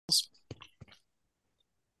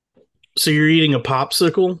So you're eating a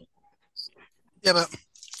popsicle? Yeah, but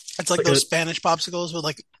it's like Like those Spanish popsicles with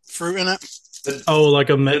like fruit in it. The,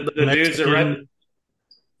 like a the dudes that Mexican. read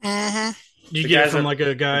Mm-hmm. Do you the get it guys from that like a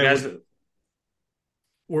the guy guys with?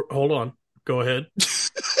 that Hold on. Go ahead.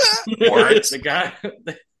 What? the guy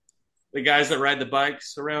the guys that ride the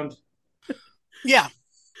bikes around. Yeah,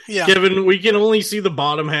 yeah. Kevin, we can only see the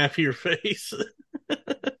bottom half of your face I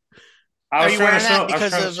Are was you trying to wearing show. that I was because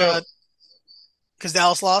trying to of show. because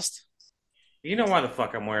Dallas lost? You know why the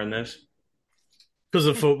fuck I'm wearing this? because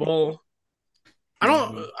of football. I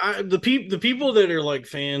don't. Hmm. The people that are like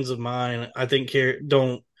fans of mine, I think they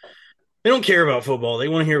don't care about football. They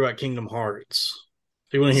want to hear about Kingdom Hearts.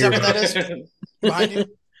 They want to Is hear that what that about is behind you?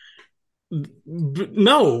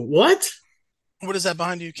 no what? What is that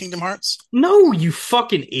behind you? Kingdom Hearts? No, you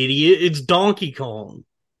fucking idiot! It's Donkey Kong.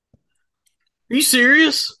 Are you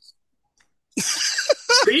serious?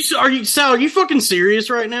 Are you Sal? Are you fucking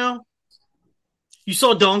serious right now? You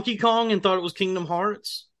saw Donkey Kong and thought it was Kingdom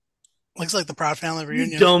Hearts? Looks like the Proud Family You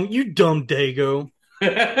reunion. dumb, you dumb Dago.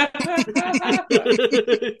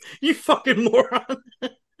 You fucking moron.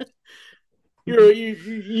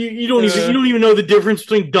 You don't even know the difference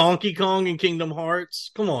between Donkey Kong and Kingdom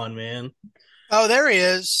Hearts. Come on, man. Oh, there he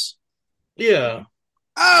is. Yeah.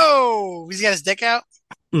 Oh, he's got his dick out.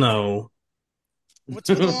 No. What's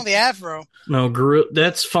with all the afro? No,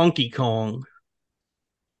 that's Funky Kong.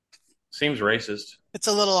 Seems racist. It's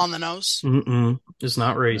a little on the nose. Mm-mm. It's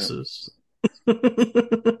not Yeah. racist.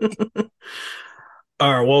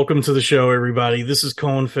 All right, welcome to the show, everybody. This is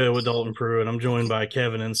Cone Fed with Dalton Pruitt. I'm joined by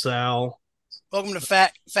Kevin and Sal. Welcome to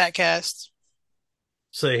Fat Cast.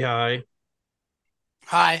 Say hi.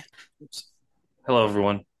 Hi. Hello,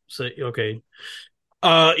 everyone. Say okay.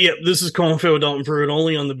 Yeah, this is Colin Phil Dalton Pruitt,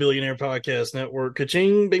 only on the Billionaire Podcast Network.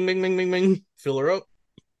 Ka-ching, bing, bing, bing, bing, bing. Fill her up.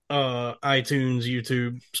 iTunes,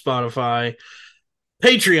 YouTube, Spotify,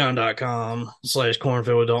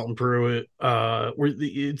 Patreon.com/cornfield with Dalton Pruitt.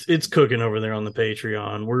 It's cooking over there on the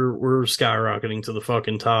Patreon. We're skyrocketing to the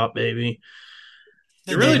fucking top, baby.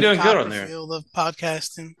 The You're really David doing good on there. Copperfield of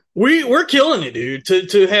podcasting. We're killing it, dude.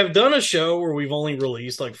 To have done a show where we've only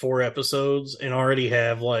released like 4 episodes and already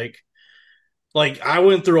have like I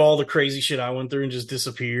went through all the crazy shit I went through and just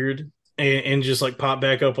disappeared and just like popped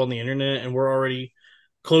back up on the internet, and we're already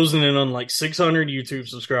closing in on like 600 YouTube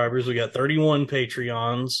subscribers. We got 31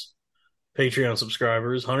 Patreon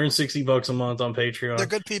subscribers, $160 a month on They're Patreon.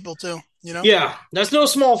 good people too, you know? Yeah, that's no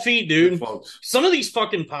small feat, Good dude. folks. Some of these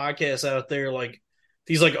fucking podcasts out there, like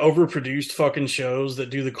these like overproduced fucking shows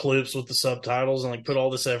that do the clips with the subtitles and like put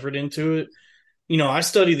all this effort into it. I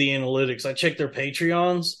study the analytics. I check their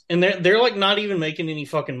Patreons, and they're like not even making any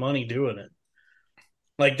fucking money doing it.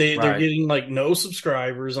 Like they're Right. getting like no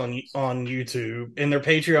subscribers on YouTube, and their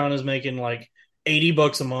Patreon is making like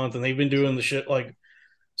 $80 a month, and they've been doing the shit like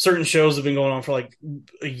certain shows have been going on for like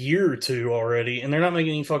a year or two already, and they're not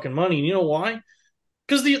making any fucking money. And you know why?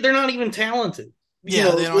 Because they're not even talented.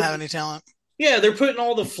 Yeah, they don't have any talent. Yeah, they're putting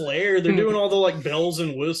all the flair, they're doing all the like bells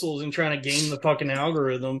and whistles and trying to game the fucking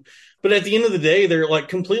algorithm. But at the end of the day, they're like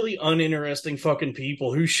completely uninteresting fucking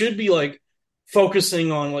people who should be like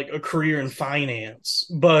focusing on like a career in finance.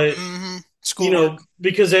 But Mm-hmm. Schoolwork.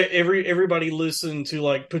 because everybody listened to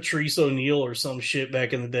like Patrice O'Neill or some shit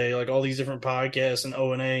back in the day, like all these different podcasts and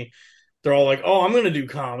O&A, they're all like, "Oh, I'm going to do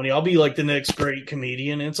comedy. I'll be like the next great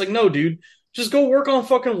comedian." And it's like, "No, dude. Just go work on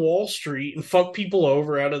fucking Wall Street and fuck people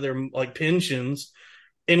over out of their like pensions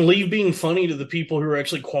and leave being funny to the people who are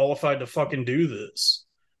actually qualified to fucking do this."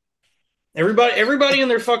 Everybody and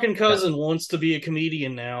their fucking Yeah. cousin wants to be a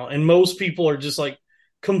comedian now, and most people are just like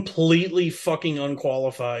completely fucking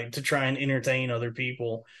unqualified to try and entertain other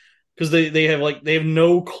people because they have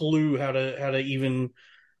no clue how to even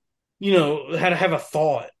how to have a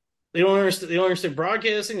thought. They don't understand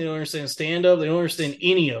broadcasting. They don't understand stand up. They don't understand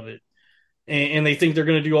any of it, and they think they're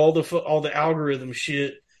going to do all the algorithm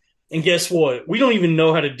shit. And guess what? We don't even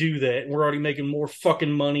know how to do that. And we're already making more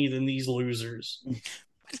fucking money than these losers.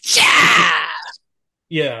 Yeah!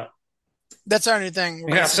 Yeah. That's our new thing.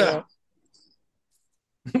 Yeah. So,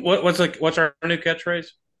 what's our new catchphrase?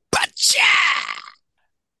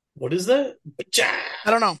 What is that?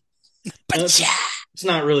 I don't know. It's it's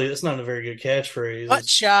not really. It's not a very good catchphrase. Butt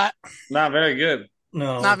shot. Not very good.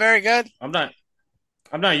 No. Not very good. I'm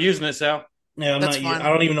not using it, Sal. Yeah, I'm That's not. fine. I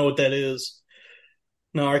don't even know what that is.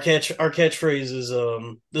 No, our catchphrase is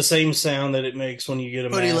the same sound that it makes when you get a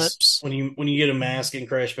Booty mask lips. when you get a mask in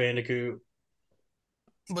Crash Bandicoot.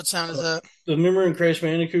 What sound is that? Remember in Crash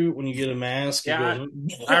Bandicoot when you get a mask, it Yeah, goes.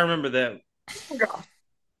 I remember that.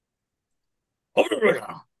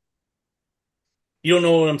 You don't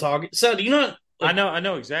know what I'm talking. So do you not Like, I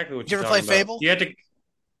know exactly what Did you you're ever play talking about. Fable? You had to.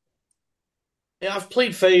 yeah, I've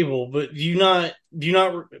played Fable, but remember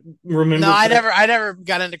No, I Crash? never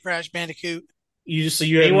got into Crash Bandicoot. You just so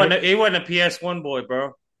you have He wasn't a PS1 boy,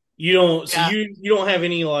 bro. you don't so Yeah, you don't have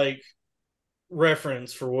any like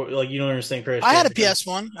reference for what like you don't understand Crash I had a Bandicoot.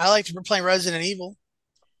 PS1. I liked playing Resident Evil.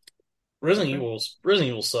 Okay. Resident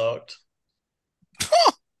Evil sucked.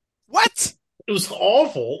 What? It was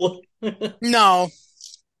awful. No, no,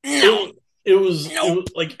 it it was nope.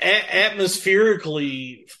 like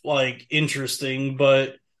atmospherically like interesting,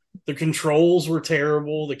 but the controls were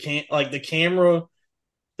terrible. The camera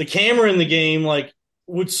in the game like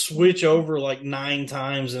would switch over like 9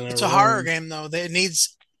 times in a It's a horror room. game though. It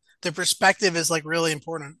needs the perspective is like really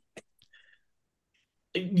important.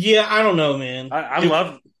 Yeah, I don't know, man. I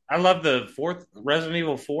love the fourth Resident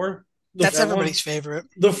Evil 4. The That's That one. everybody's favorite.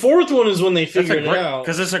 the fourth one is when they That's a figured it great out.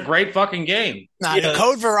 because it's a great fucking game. Nah, Yeah,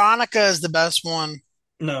 Code Veronica is the best one.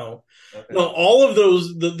 no, Okay. no, all of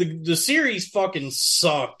those the series fucking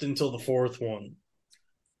sucked until the fourth one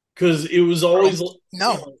because it was Bro, always.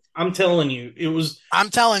 no, I'm telling you, it was. I'm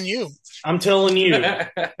telling you. I'm telling you. That's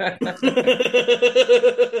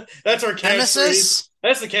our catchphrase. Nemesis,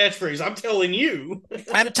 That's the catchphrase. I'm telling you.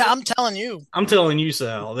 I'm telling you. I'm telling you,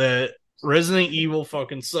 Sal, that Resident Evil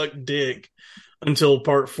fucking sucked dick until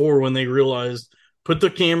part 4 when they realized put the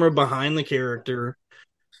camera behind the character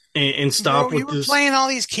and stop Bro, you with were this. playing all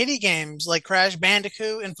these kiddie games like Crash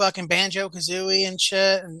Bandicoot and fucking Banjo Kazooie and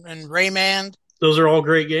shit and Rayman. Those are all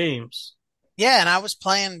great games. Yeah, and I was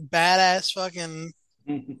playing badass fucking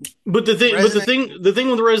Resident. The thing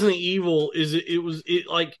with Resident Evil is it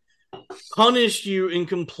like punished you in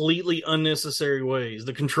completely unnecessary ways.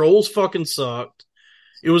 The controls fucking sucked.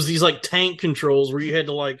 It was these like tank controls where you had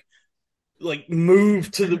to like move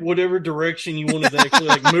to the whatever direction you wanted to actually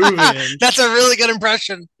like move in. That's a really good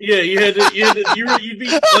impression. Yeah, you'd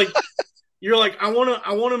be like you're like I want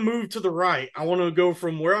to move to the right. I want to go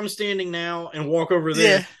from where I'm standing now and walk over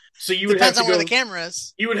there. Yeah, So you would have depends to on where go the camera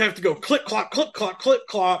is. you would have to go click clock click clock click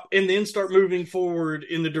clock and then start moving forward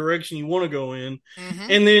in the direction you want to go in. Hmm.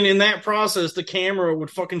 And then in that process the camera would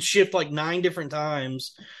fucking shift like 9 different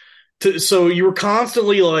times so you were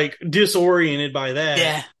constantly like disoriented by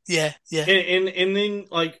that. Yeah. And then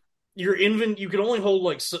like you could only hold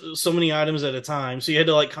like so many items at a time, so you had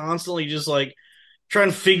to like constantly just like try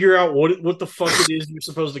and figure out what the fuck it is you're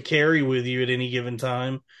supposed to carry with you at any given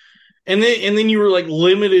time. And then you were like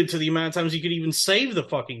limited to the amount of times you could even save the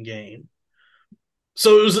fucking game.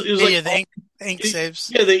 So it was Yeah, like yeah, the ink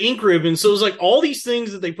saves. yeah, the ink ribbon. So it was like all these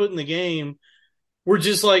things that they put in the game were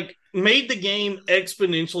just like made the game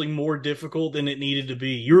exponentially more difficult than it needed to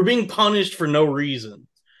be. You were being punished for no reason.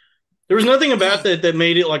 There was nothing about that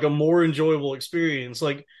made it like a more enjoyable experience.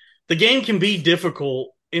 Like the game can be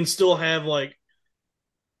difficult and still have like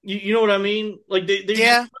you know what I mean? Like they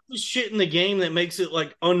Yeah. just put this shit in the game that makes it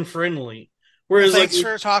like unfriendly. Well, Whereas like thanks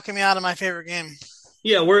for talking me out of my favorite game.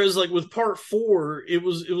 yeah, whereas like with part 4, it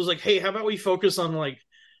was like, hey, how about we focus on like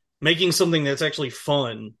making something that's actually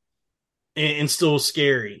fun and still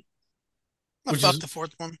scary, Oh, which fuck is the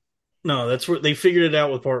fourth one. no, that's where they figured it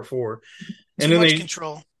out with part 4, and Too then much they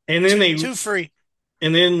control. and then they Too free.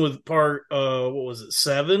 and then with part what was it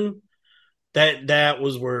 7, that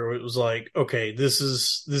was where it was like, okay, this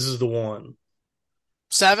is the one.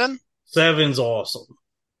 7? Seven's awesome.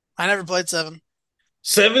 I never played 7.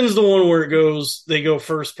 Seven's the one where they go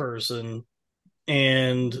first person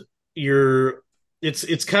and you're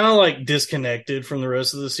it's kind of like disconnected from the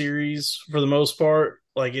rest of the series for the most part.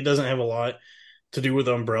 Like it doesn't have a lot to do with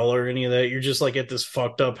Umbrella or any of that. You're just like at this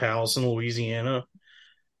fucked up house in Louisiana,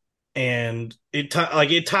 and it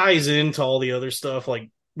ties into all the other stuff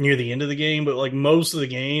like near the end of the game, but like most of the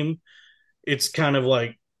game, it's kind of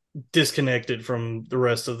like disconnected from the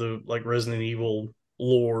rest of the like Resident Evil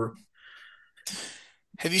lore.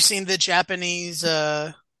 Have you seen the Japanese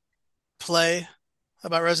play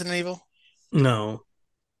about Resident Evil? No,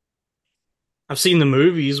 I've seen the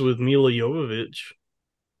movies with Mila Jovovich.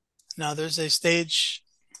 No, there's a stage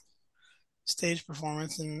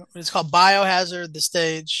performance, and it's called Biohazard: The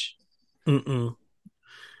Stage. Mm-mm.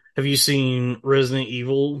 Have you seen Resident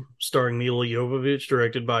Evil starring Mila Jovovich,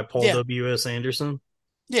 directed by Paul Yeah, W.S. Anderson?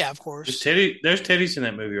 yeah, of course. There's titties in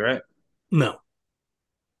that movie, right? No,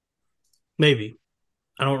 maybe.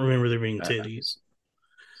 I don't remember there being Uh, titties.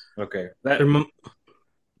 okay.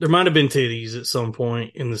 There might have been titties at some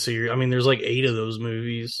point in the series. I mean, there's like 8 of those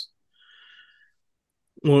movies.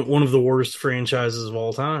 One of the worst franchises of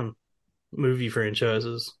all time. Movie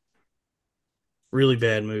franchises. Really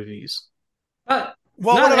bad movies. Not,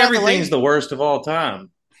 Well, what not about the everything's lady? the worst of all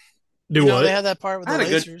time. Do They what? had that part with I the had a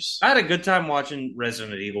good lasers. I had a good time watching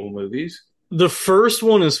Resident Evil movies. The first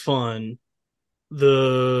one is fun.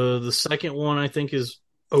 The second one I think is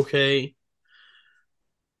okay.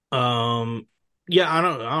 Um, yeah, I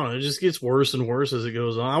don't know. It just gets worse and worse as it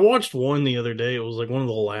goes on. I watched one the other day. It was like one of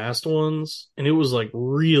the last ones, and it was like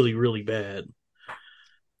really, really bad.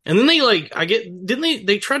 And then they like I get didn't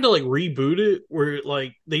they tried to like reboot it where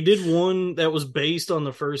like they did one that was based on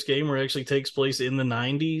the first game where it actually takes place in the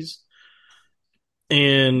 90s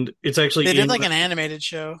and it's They actually did in like an animated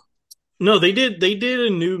show. no they did a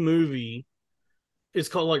new movie. It's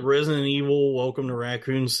called like Resident Evil Welcome to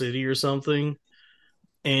Raccoon City or something,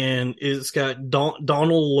 and it's got Donald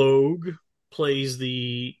Logue plays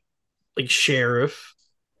the like sheriff,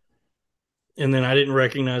 and then I didn't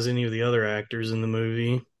recognize any of the other actors in the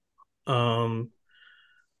movie. Um,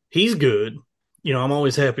 he's good. You know, I'm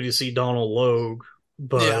always happy to see Donald Logue,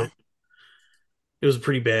 Yeah. but it was a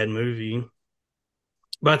pretty bad movie.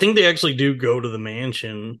 But I think they actually do go to the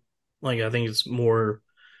mansion. Like I think it's more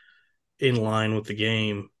in line with the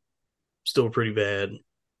game. Still pretty bad.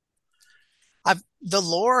 The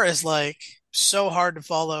lore is like so hard to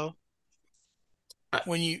follow I,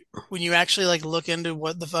 when you actually like look into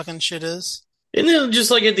what the fucking shit is. and then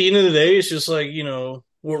just like at the end of the day, it's just like you know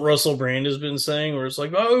what Russell Brand has been saying, where it's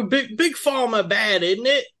like, oh, big pharma bad, isn't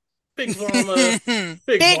it? Big pharma,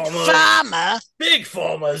 big Big pharma, Pharma. big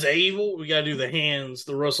pharma's evil. We gotta do the hands,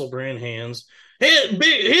 the Russell Brand hands.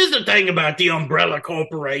 Here's the thing about the Umbrella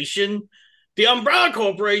Corporation. The Umbrella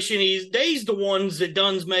Corporation is they's the ones that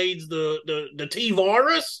done's made the T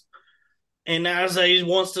virus, and now they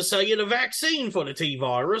wants to sell you the vaccine for the T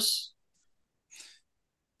virus.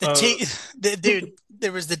 The T, dude.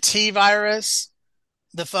 There was the T virus,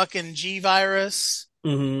 the fucking G virus, A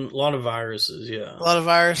lot of viruses, yeah, a lot of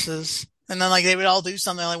viruses, and then like they would all do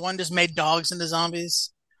something. Like one just made dogs into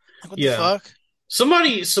zombies. Like what the yeah. fuck?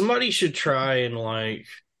 Somebody should try and like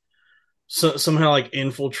somehow like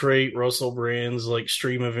infiltrate Russell Brand's like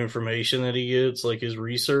stream of information that he gets, like his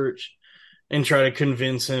research, and try to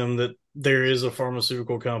convince him that there is a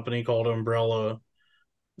pharmaceutical company called Umbrella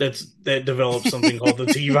that develops something called the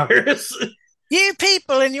T virus. You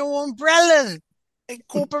people in your umbrella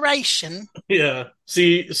corporation. Yeah.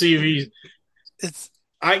 See if he's It's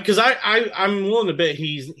I'm willing to bet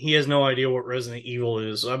he has no idea what Resident Evil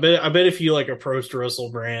is. So I bet if you like approached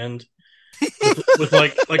Russell Brand with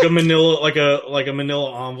like a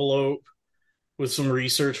manila envelope with some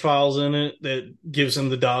research files in it that gives him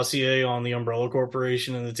the dossier on the Umbrella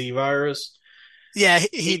Corporation and the T virus. yeah.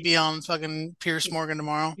 He'd be on fucking Pierce Morgan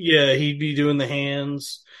tomorrow. Yeah, he'd be doing the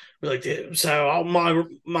hands. Be like, so all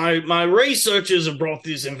my researchers have brought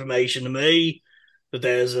this information to me that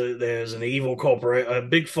there's an evil corporate,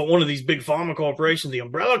 one of these big pharma corporations, the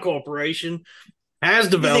Umbrella Corporation, has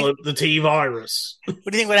What do you think? developed the T virus. What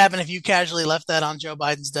do you think would happen if you casually left that on Joe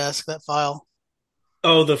Biden's desk? That file,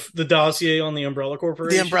 Oh, the dossier on the Umbrella the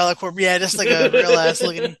Corporation. Umbrella Corp. Yeah, just like a real ass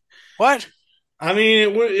looking. What? I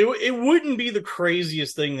mean, it wouldn't be the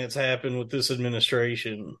craziest thing that's happened with this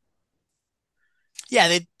administration. Yeah,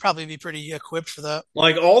 they'd probably be pretty equipped for that.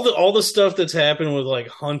 Like all the stuff that's happened with like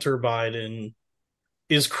Hunter Biden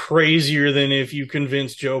is crazier than if you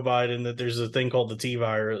convince Joe Biden that there's a thing called the T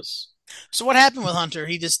virus. So what happened with Hunter?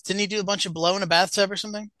 He just didn't he do a bunch of blow in a bathtub or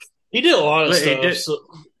something? He did a lot of He stuff. did So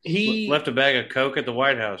he left a bag of coke at the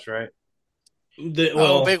White House, right? Oh,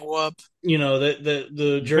 well, big whoop. you know that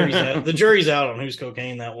the jury's out, the jury's out on whose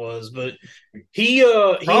cocaine that was, but he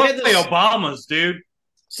had Probably this. Obama's, dude.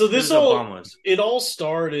 So It this was all Obama's. it all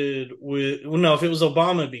started with well, no, if it was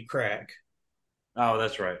Obama, it'd be crack. Oh,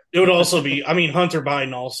 that's right. It would also be. I mean, Hunter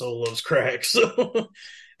Biden also loves crack. So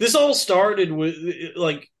this all started with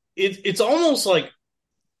like it's almost like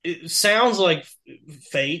it sounds like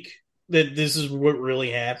fake that this is what really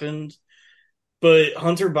happened. But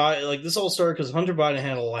Hunter Biden, like this all started because Hunter Biden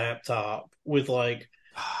had a laptop with like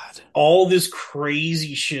God. all this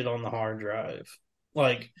crazy shit on the hard drive,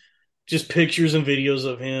 like just pictures and videos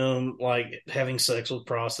of him like having sex with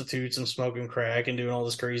prostitutes and smoking crack and doing all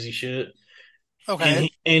this crazy shit. And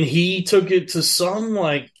Okay. he took it to some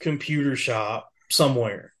like computer shop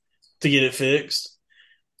somewhere to get it fixed,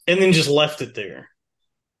 and then just left it there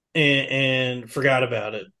and forgot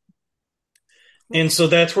about it. And so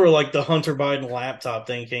that's where like the Hunter Biden laptop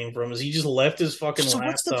thing came from. Is he just left his fucking So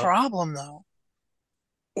what's the laptop? problem though?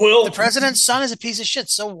 The Well, president's son is a piece of shit.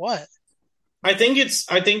 So what? I think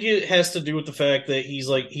it has to do with the fact that he's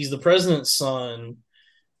the president's son,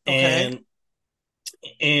 Okay.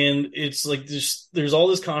 and it's like there's all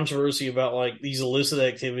this controversy about like these illicit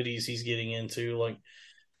activities he's getting into, like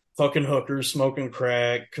fucking hookers, smoking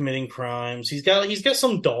crack, committing crimes. He's got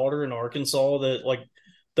some daughter in Arkansas that like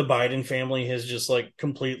the Biden family has just like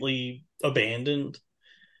completely abandoned.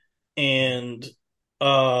 And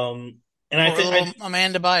um and I Poor think little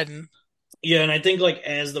Amanda Biden. yeah, and I think like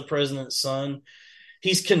as the president's son,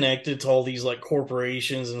 he's connected to all these like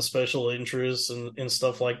corporations and special interests and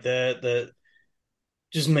stuff like that that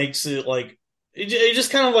just makes it like it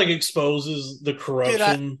just kind of like exposes the Dude,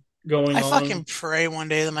 corruption going I on. fucking pray one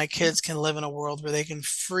day that my kids can live in a world where they can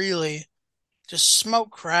freely just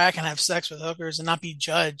smoke crack and have sex with hookers and not be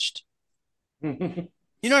judged.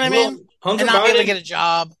 You know what I Well, mean? And not be able to get a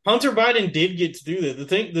job. Hunter Biden did get to do that.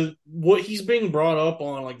 The what he's being brought up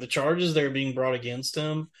on, like the charges that are being brought against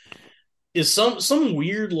him, is some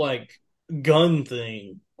weird like gun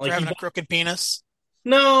thing. For Like having a crooked penis.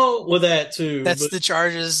 no, with that too, That's but the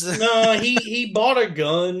charges. no, he bought a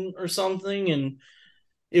gun or something, and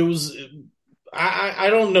it was I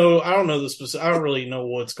don't know the specific. I don't really know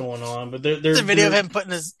what's going on, but There's a video of they're him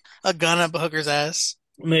putting a gun up a hooker's ass.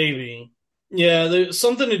 maybe yeah, there's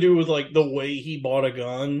something to do with like the way he bought a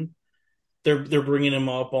gun. They're bringing him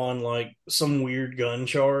up on like some weird gun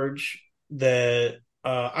charge that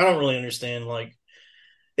I don't really understand. Like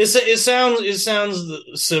it sounds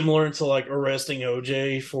similar to like arresting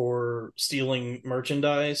OJ for stealing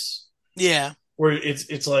merchandise, Yeah. where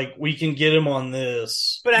it's like we can get him on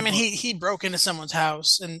this, But I mean, he broke into someone's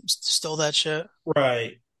house and stole that shit.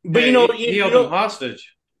 right? But Yeah, he held him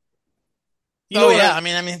hostage. you know Oh what yeah, I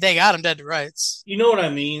mean, they got him dead to rights. you know what I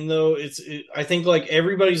mean though. I think like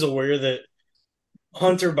everybody's aware that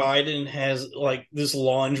Hunter Biden has like this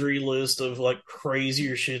laundry list of like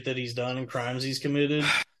crazier shit that he's done and crimes he's committed.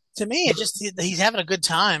 To me, it just he's having a good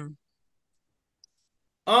time.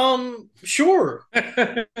 Sure.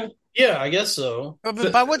 it's Yeah, I guess so.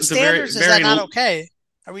 But by what a very, standards is that not very, okay?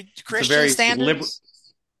 Are we it's a Christian standards?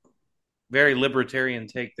 very libertarian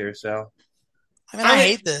take there, Sal. I mean, I I mean,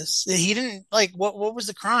 hate this. He didn't like what was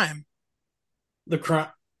the crime? the crime,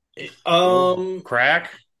 Well, um,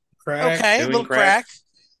 crack, crack, Okay, a doing little crack. crack.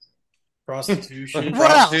 prostitution. What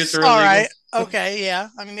Prostitutes else? are All illegal. right. Okay, yeah.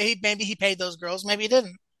 I mean, maybe he paid those girls, maybe he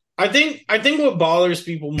didn't. I think what bothers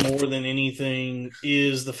people more than anything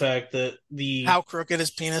is the fact that How crooked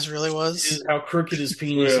his penis really was. is how crooked his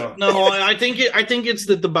penis is. Yeah. No, I think it's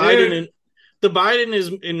that the Biden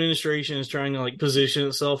administration is trying to like position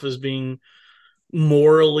itself as being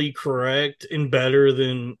morally correct and better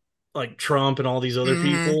than like Trump and all these other Hmm.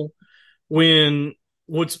 people, when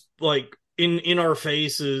what's like in our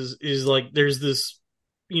faces is like there's this,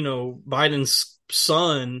 Biden's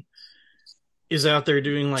son is out there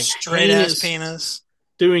Straight ass penis.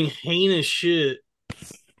 doing heinous shit,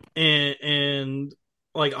 and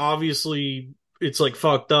like obviously it's like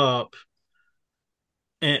fucked up,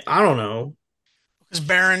 and I don't know. Because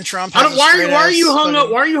Barron Trump I has don't. a straight Why are you ass hung up?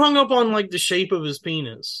 fucking. Why are you hung up on like the shape of his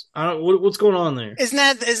penis? I don't. What's going on there? Isn't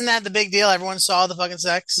that the big deal? Everyone saw the fucking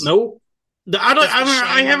sex. Nope. I don't. Just the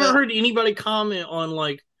I shame of haven't it. heard anybody comment on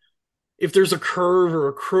like if there's a curve or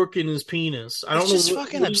a crook in his penis. I It's don't know just fucking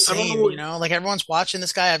I don't know obscene, what. Like everyone's watching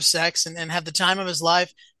this guy have sex and have the time of his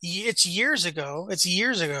life. It's years ago. It's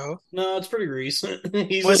years ago. No, it's pretty recent.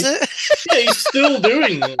 He's Was like, it? yeah, he's still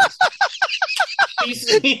doing this.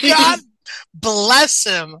 God bless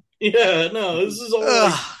him. Yeah, no, this is all like,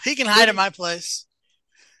 Ugh, he can hide at my place.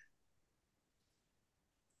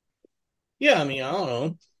 yeah. I mean, I don't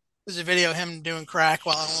know. There's a video of him doing crack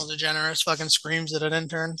while Ellen DeGeneres fucking screams at an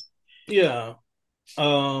intern. Yeah,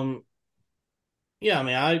 um, yeah. I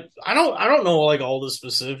mean, I don't know like all the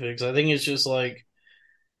specifics. I think it's just like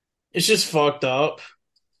it's just fucked up,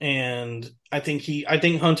 and I think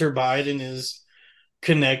Hunter Biden is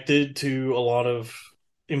connected to a lot of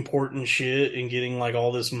important shit and getting like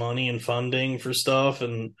all this money and funding for stuff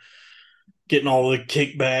and getting all the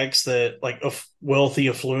kickbacks that like wealthy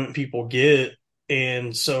affluent people get,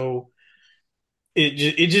 and so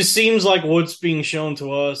it just seems like what's being shown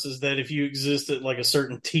to us is that if you exist at like a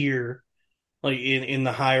certain tier, like in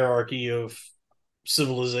the hierarchy of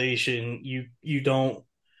civilization, you don't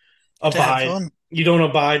To have abide fun. you don't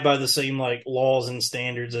abide by the same like laws and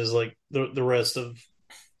standards as like the rest of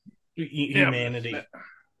Yeah, humanity.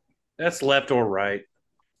 that's left or right.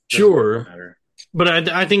 Doesn't Sure, matter. but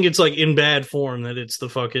I think it's like in bad form that it's the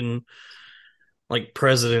fucking like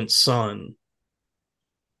president's son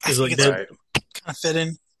I is think like it's that. Right. kind of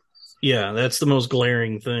fitting. Yeah, that's the most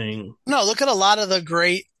glaring thing. No, look at a lot of the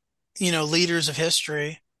great, leaders of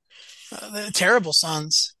history. The terrible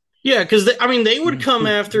sons. Yeah, because I mean they would come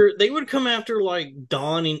after like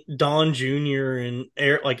Don Jr. and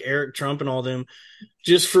Eric Trump and all them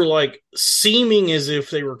just for like seeming as if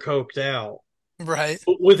they were coked out. Right.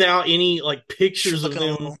 without any like Should pictures look of a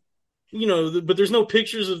them. little. But there's no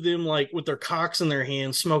pictures of them like with their cocks in their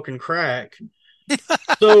hands smoking crack.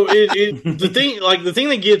 So the thing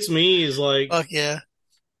that gets me is like Fuck yeah.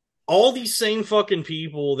 all these same fucking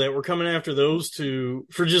people that were coming after those two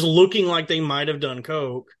for just looking like they might have done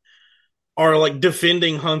coke are like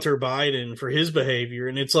defending Hunter Biden for his behavior.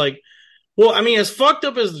 And it's like, well, I mean, as fucked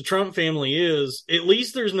up as the Trump family is, at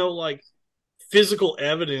least there's no like physical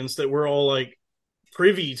evidence that we're all like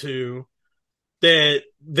privy to that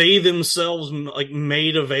they themselves like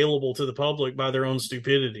made available to the public by their own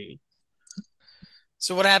stupidity.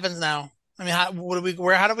 So what happens now? I mean, how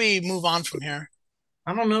do we move on from here?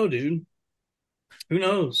 I don't know, dude. Who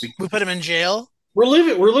knows? We put him in jail We're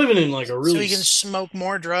living in like a so really he can smoke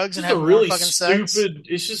more drugs and just a have more really fucking sex. stupid.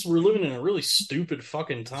 It's just we're living in a really stupid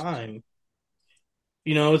fucking time.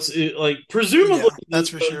 Like presumably Yeah, that's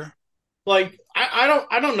for sure. like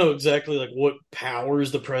I don't know exactly like what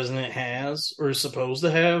powers the president has or is supposed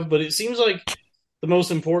to have, but it seems like the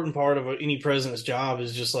most important part of any president's job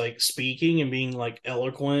is just like speaking and being like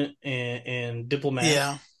eloquent and diplomatic.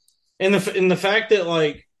 Yeah. And the fact that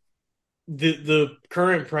like the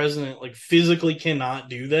current president like physically cannot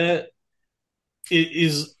do that, it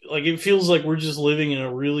is like it feels like we're just living in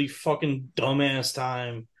a really fucking dumbass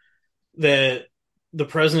time that the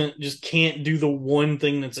president just can't do the one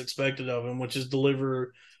thing that's expected of him, which is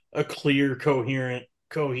deliver a clear, coherent,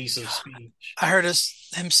 cohesive speech. I heard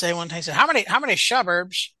him say one time, he said, how many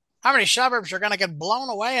suburbs are going to get blown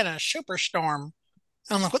away in a superstorm?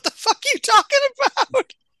 And I'm like, what the fuck are you talking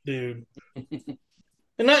about? Dude.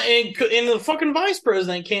 And the fucking vice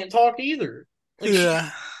president can't talk either. Like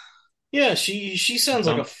Yeah. she sounds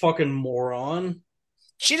like a fucking moron.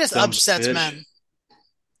 She just Dumb upsets bitch. men.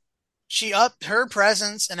 Her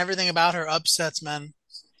presence and everything about her upsets men.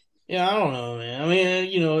 Yeah, I don't know, man. I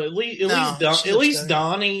mean, No, she's At least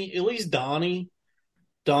upsetting.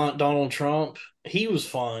 Donald Trump, he was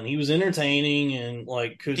fun. He was entertaining and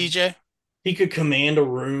like DJ? he could command a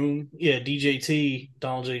room. Yeah, DJT,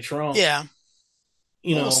 Donald J. Trump. Yeah.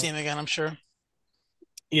 You Well, we'll know, see him again, I'm sure.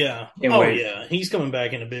 yeah. Can't Oh wait. yeah, he's coming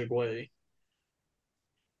back in a big way.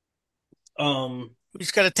 We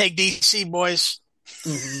just got to take DC, boys.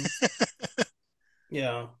 Mhm.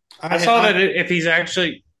 Yeah. I saw that if he's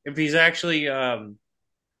actually going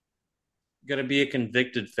to be a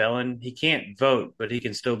convicted felon, he can't vote, but he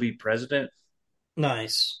can still be president.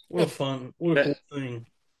 Nice. What a fun, what a That cool thing.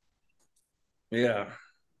 yeah.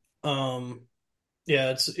 Um,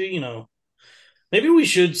 yeah, maybe we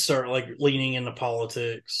should start like leaning into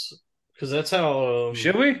politics because that's how.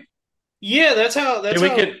 Should we? Yeah, that's how. Yeah, That's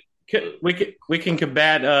how. we can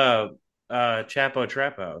combat Chapo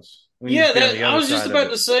Trap House. We need Yeah, to be on that the I other was just side of about it.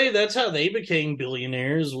 to say that's how they became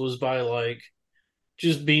billionaires was by like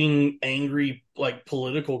just being angry like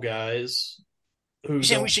political guys who You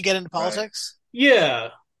saying we don't. should get into Right. politics? Yeah,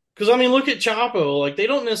 because I mean, look at Chapo. Like they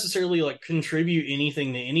don't necessarily like contribute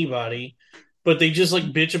anything to anybody, but they just like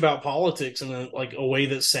bitch about politics in a way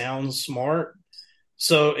that sounds smart.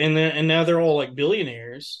 So and now they're all like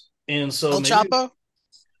billionaires, and so El maybe Chapo?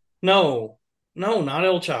 no, no, not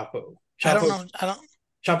El Chapo. I don't Chapo know. I don't.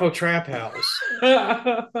 Chapo Trap House.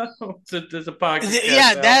 It's a podcast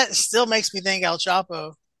Yeah, now. that still makes me think El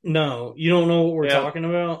Chapo. No, you don't know what we're Yeah, talking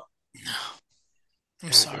about. I'm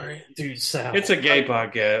God damn sorry. it, dude. Sal, it's a gay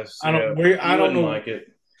podcast. I Yeah, don't. Where I you don't wouldn't know. like it.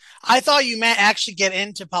 I thought you meant actually get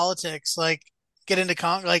into politics, like get into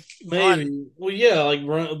like run. Maybe. Well, yeah,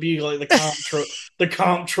 like be like the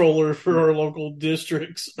comptroller for our local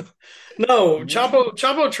districts. No,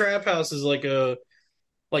 Chapo Trap House is like a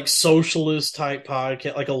like socialist type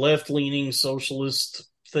podcast, like a left leaning socialist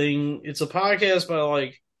thing. It's a podcast by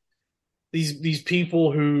like these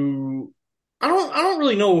people who I don't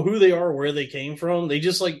really know who they are or where they came from. They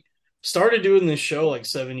just like started doing this show like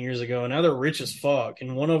 7 years ago, and now they're rich as fuck.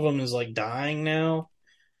 And one of them is like dying now.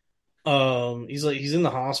 He's in the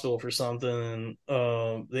hospital for something, and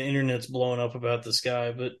the internet's blowing up about this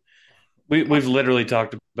guy. But We've literally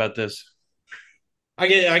talked about this.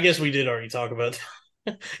 I guess we did already talk about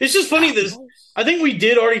that. It's just funny this. I think we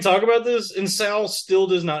did already talk about this, and Sal still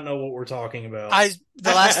does not know what we're talking about. The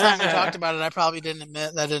last time we talked about it, I probably didn't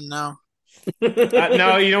admit that I didn't know.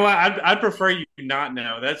 No, you know what? I'd prefer you not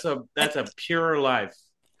know. That's a pure life,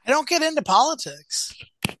 I don't get into politics.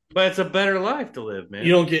 but it's a better life to live, man.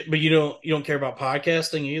 You don't care about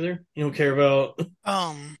podcasting either. You don't care about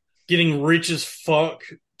Um, getting rich as fuck,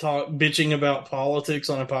 bitching about politics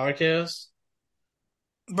on a podcast.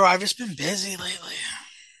 bro, I've just been busy lately.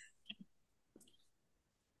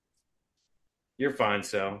 You're fine,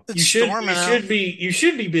 Sal. It's You should storming you out. should be you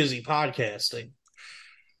should be busy podcasting.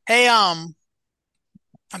 Hey,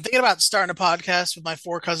 I'm thinking about starting a podcast with my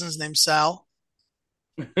 4 cousins named Sal.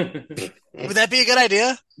 Would that be a good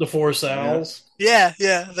idea? The Four Yeah. Sals, Yeah,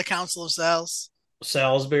 yeah. The Council of Sals.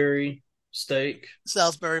 Salisbury steak.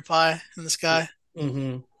 Salisbury pie in the sky.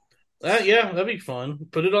 Mm-hmm. Yeah, that'd be fun.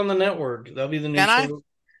 Put it on the network. That'll be the new Can I? show.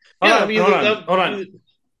 Hold Yeah, on, hold on, hold on.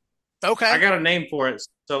 Okay. I got a name for it.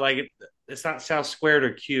 So like it's not Sal squared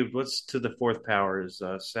or cubed. What's to the fourth power is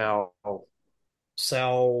Sal.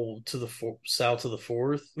 Sal to the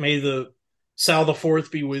fourth. May the Sal the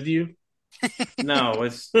fourth be with you. No,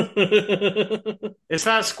 it's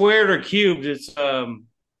not squared or cubed. It's what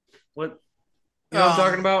you know what I'm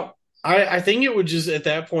talking about? I think it would just at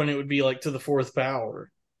that point it would be like to the fourth power.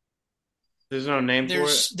 There's no name for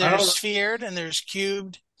it. There's sphered and there's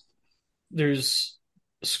cubed. There's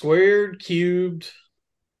squared, cubed,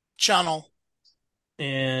 Channel.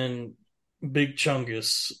 and Big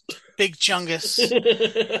Chungus. Big Chungus.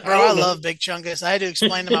 Bro, I love Big Chungus. I had to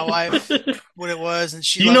explain to my wife what it was, and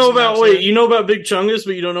she you know about Big Chungus,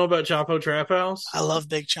 but you don't know about Chapo Trap House? I love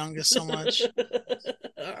Big Chungus so much.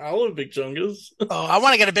 I love Big Chungus. Oh, I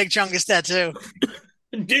want to get a Big Chungus tattoo.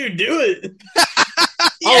 Dude, do it.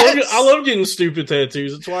 Yes. I love getting stupid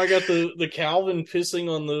tattoos. That's why I got the Calvin pissing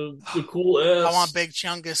on the cool S. I want Big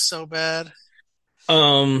Chungus so bad.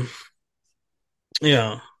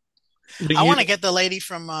 Yeah. But I want to get the lady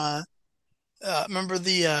from remember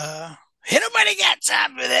the ain't nobody got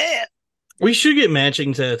time for that. We should get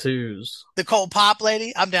matching tattoos. The Cold Pop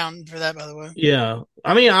lady. I'm down for that, by the way. Yeah.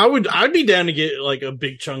 I mean, I'd be down to get like a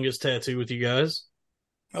Big Chungus tattoo with you guys.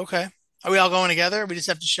 Okay. Are we all going together? We just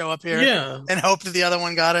have to show up here and hope that the other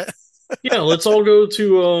one got it. Yeah, let's all go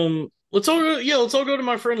to let's all go to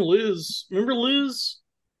my friend Liz. Remember Liz?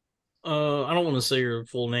 I don't want to say her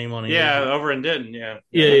full name on it. Yeah, over in Denton, yeah.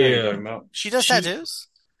 Yeah. She does tattoos?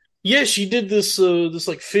 Yeah, she did this this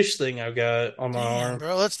like fish thing I've got on my arm.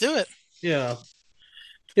 Bro, let's do it. Yeah.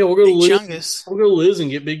 Yeah, we'll go to Big Liz. Chungus. We'll go to Liz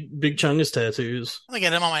and get big Chungus tattoos. I'm gonna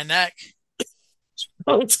get him on my neck.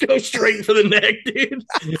 Oh, let's go straight for the neck, dude.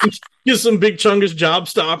 Get some Big Chungus job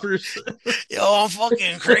stoppers. Yo, I'm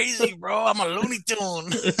fucking crazy, bro. I'm a Looney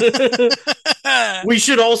Tune. We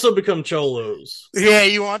should also become cholos. Yeah,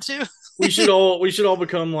 you want to? We should all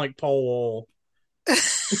become like Paul Wall.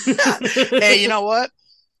 Hey, you know what?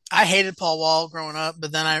 I hated Paul Wall growing up,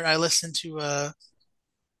 but then I listened to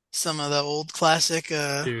some of the old classic.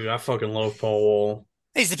 Dude, I fucking love Paul Wall.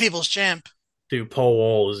 He's the people's champ. Dude, Paul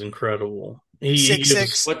Wall is incredible. He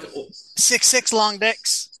 6'6" long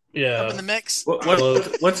dicks. Yeah, up in the mix.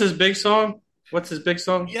 What's his big song? What's his big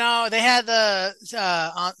song? You know, they had the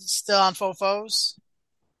still on Fofos.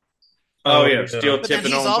 Oh yeah, Steel but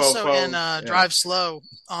Tipping then he's on also Fofos. in Drive Slow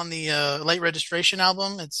on the Late Registration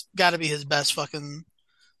album. It's got to be his best the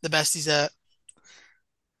best he's at.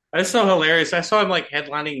 That's so hilarious. I saw him like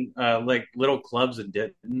headlining like little clubs in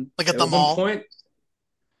Denton, like at the mall. One point.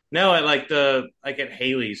 No, at at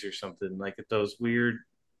Haley's or something, like at those weird.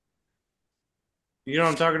 You know what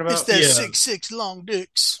I'm talking about? It's that 6'6" long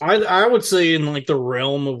dicks. I would say in like the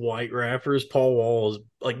realm of white rappers, Paul Wall is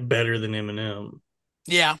like better than Eminem.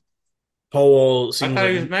 Yeah. Paul Wall seems I thought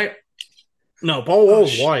he was Mac. No, Paul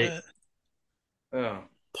Wall's white. Oh.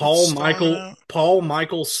 Paul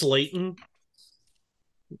Michael Slayton.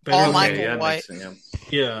 Paul Michael White.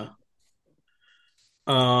 Yeah.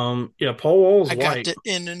 Yeah, Paul Wall's white. I got the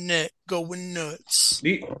internet going nuts.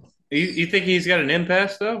 You think he's got an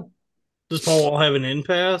impasse though? Does Paul Wall have an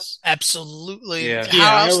impasse? Absolutely.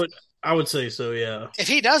 Yeah. I would say so, yeah. If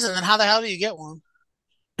he doesn't, then how the hell do you get one?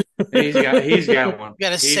 He's got one. You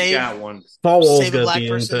gotta save. Got one. Paul Wall's save a got black the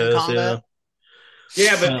person in impasse, combat.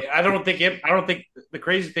 Yeah, but I don't think the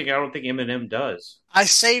crazy thing. I don't think Eminem does. I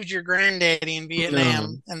saved your granddaddy in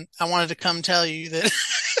Vietnam, and I wanted to come tell you that.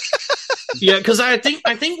 Yeah, because I think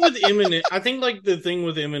with Eminem, I think like the thing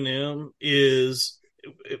with Eminem is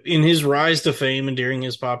in his rise to fame and during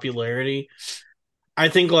his popularity, I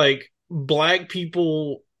think like black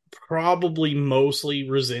people probably mostly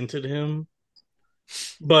resented him,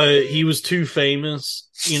 but he was too famous,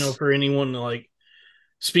 for anyone to like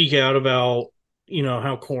speak out about,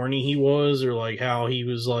 how corny he was or like how he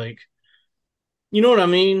was like, you know what I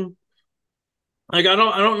mean? Like I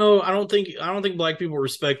don't know. I don't think black people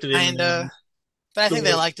respected him. But I think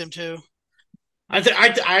they liked him too. I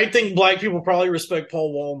think black people probably respect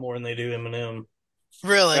Paul Wall more than they do Eminem.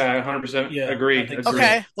 Really? 100%. Yeah, agree.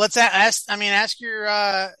 Okay, let's ask. Ask your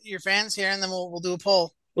fans here, and then we'll do a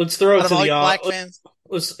poll. Let's throw it to the black fans.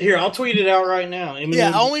 Here, I'll tweet it out right now. Eminem,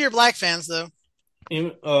 yeah, only your black fans though.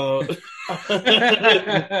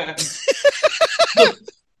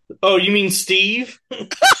 Oh, you mean Steve?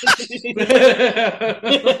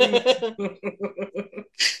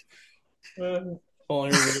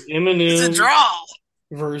 Eminem draw.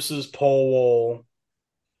 versus Paul Wall.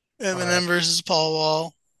 All right, Eminem versus Paul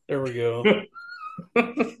Wall. there we go.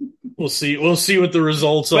 We'll see. We'll see what the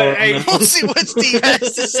results But are on hey, that We'll one. see what Steve has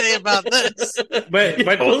to say about this. but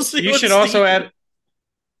Yeah, we'll see you what should Steve- also add.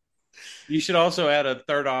 You should also add a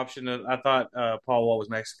third option. I thought Paul Wall was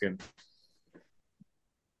Mexican.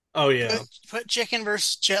 Oh yeah. Put chicken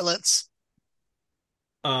versus chitlets.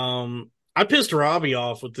 I pissed Robbie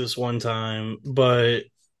off with this one time, but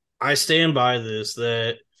I stand by this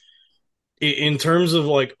that in terms of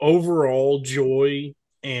like overall joy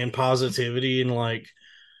and positivity and like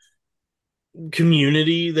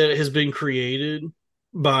community that has been created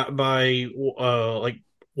by like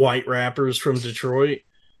white rappers from Detroit.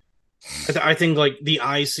 I think like the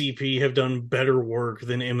ICP have done better work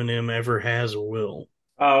than Eminem ever has or will.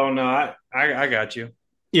 Oh no, I got you.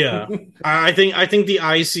 Yeah, I think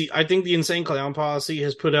the Insane Clown Posse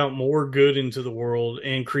has put out more good into the world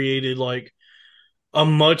and created like a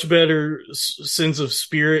much better sense of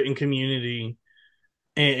spirit and community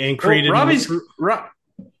and Well, created So what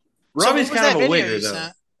Robbie's was kind that of a video wigger you though.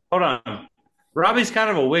 sent? Hold on, Robbie's kind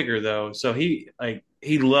of a wigger though, so he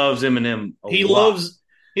loves Eminem a he lot. loves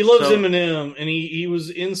So Eminem, and he was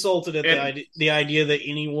insulted at and the idea that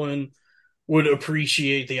anyone would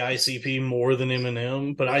appreciate the ICP more than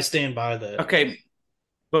Eminem, but I stand by that. okay,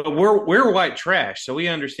 but we're white trash, so we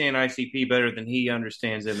understand ICP better than he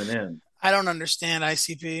understands Eminem. I don't understand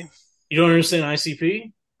ICP. You don't understand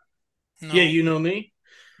ICP? Yeah, No. you know me.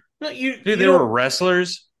 No, Dude, you they were don't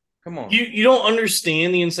wrestlers. Come on. you don't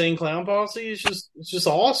understand the Insane Clown Posse. It's just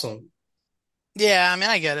awesome. Yeah, I mean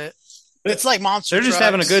I get it. It's like monster They're just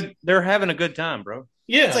trucks. they're having a good time, bro.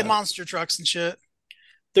 It's like Yeah, monster trucks and shit.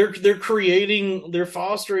 they're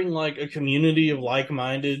fostering like a community of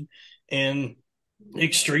like-minded and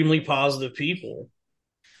extremely positive people.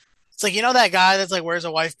 It's like that guy that's like wears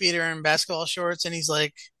a wife beater and basketball shorts and he's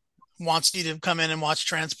like wants you to come in and watch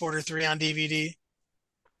Transporter 3 on DVD.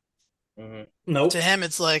 Nope, To him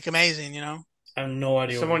it's like amazing, I have no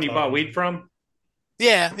idea. Someone what you you're bought talking weed about. from?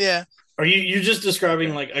 Yeah, yeah. Are you're just describing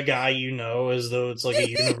Okay. like a guy you know as though it's like a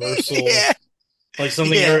universal Yeah. like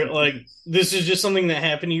something Yeah. like this is just something that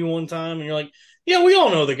happened to you one time and you're like, yeah, we all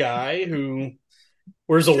know the guy who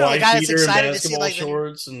wears a The wife guy that's beater and excited to see basketball like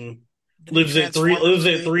shorts and the new lives at Transformer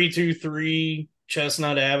movie. 323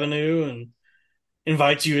 Chestnut Avenue and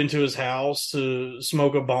invites you into his house to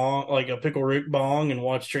smoke a bong, like a pickle Rick bong, and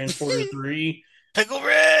watch Transporter 3. Pickle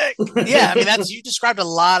Rick. Yeah, I mean you described a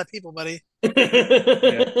lot of people, buddy.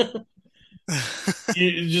 Yeah.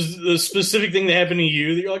 You, just the specific thing that happened to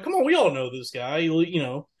you that you're like, come on, we all know this guy. He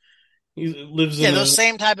lives Yeah, in those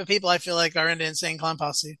same type of people I feel like are into Insane Clown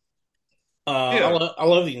Posse. Yeah. I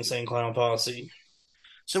love the Insane Clown Posse.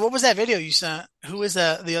 So what was that video you sent? Who is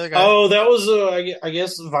the other guy? Oh, that was I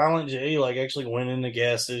guess Violent J like actually went into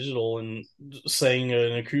Gas Digital and sang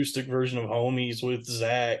an acoustic version of Homies with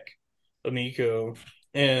Zach Amico,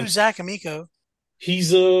 and Who's Zach Amico?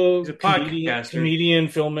 he's a He's a podcaster. comedian,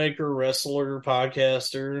 filmmaker, wrestler,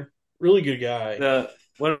 podcaster. Really good guy.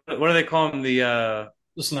 What do they call him? The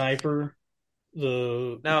sniper,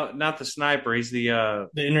 the No, not the sniper. He's the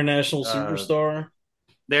the international uh, superstar.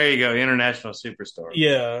 there you go, international superstar.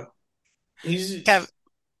 Yeah, he's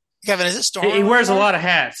Kevin, is it storming? He wears a anymore? lot of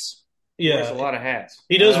hats. He wears a yeah. lot of hats.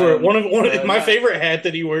 He does wear one of my not- favorite hat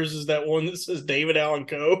that he wears is that one that says David Allen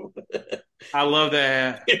Coe. I love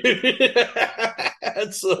that hat.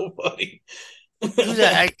 That's so funny. Who's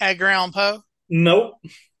that? Edgar Allan Poe? Nope.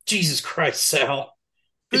 Jesus Christ, Sal.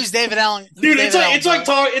 Who's David Allen? Who's Dude, David Allen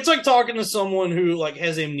Poe? it's like talking to someone who like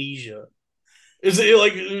has amnesia. Is it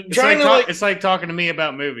like It's trying like, to like it's like talking to me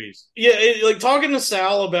about movies. yeah, like talking to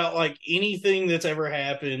Sal about like anything that's ever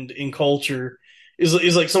happened in culture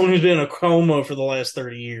is like someone who's been in a coma for the last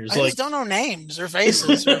 30 years. I Like just don't know names or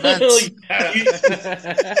faces or events.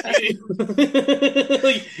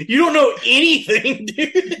 like you don't know anything,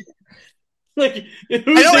 dude. Like I who's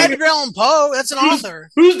know David, Edgar Allan Poe. That's an author.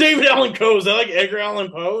 who's David Allen Coe? Is that like Edgar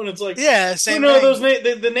Allan Poe? And it's like Yeah, no, same no, thing. those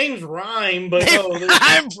the names rhyme, but no, they're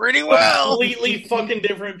I'm pretty well. completely fucking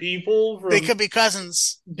different people from They could be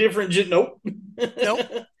cousins. different. Nope, Nope.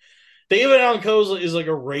 David Allen Coe is like a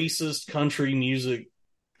racist country music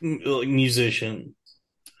like musician.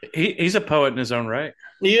 He's a poet in his own right.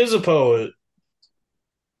 He is a poet.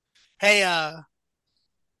 Hey,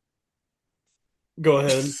 Go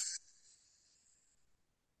ahead.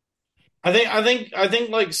 I think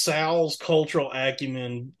like Sal's cultural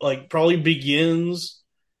acumen like probably begins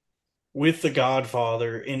with The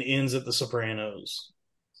Godfather and ends at The Sopranos.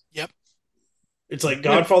 Yep. It's like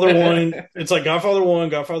Godfather 1, it's like Godfather 1,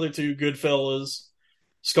 Godfather 2, Goodfellas,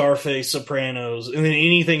 Scarface, Sopranos, and then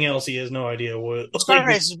anything else he has no idea what. Like,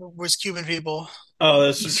 Scarface was Cuban people. oh,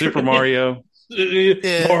 that's Super Mario.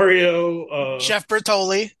 Yeah. Mario, Chef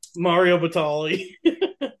Bertoli. Mario Batali.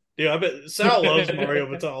 Dude, I bet Sal loves Mario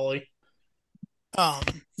Batali.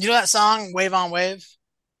 You know that song "Wave on Wave"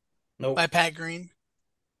 Nope, by Pat Green?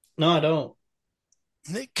 no, I don't.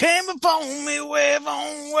 It came upon me, wave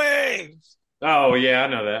on wave. Oh yeah, I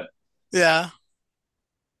know that. Yeah.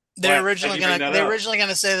 They're Why originally did you bring gonna that they're up? originally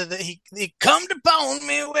gonna say that he come upon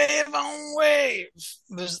me, wave on wave.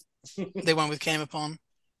 They went with "Came Upon."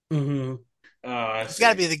 Hmm. Oh, I It's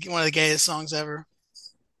got to see. be one of the gayest songs ever.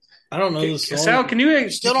 I don't know this Sal, song. Still don't can you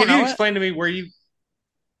know it? explain to me where you?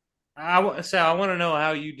 Sal, I want to know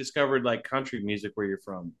how you discovered like country music where you're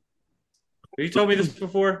from. Have you told me this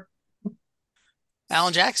before?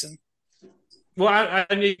 Alan Jackson. Well,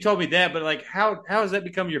 I knew you told me that, but like, how has that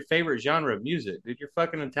become your favorite genre of music? Dude, you're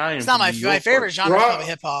fucking Italian It's not from my New my York. favorite genre is probably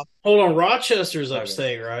hip hop. Hold on, Rochester's Okay.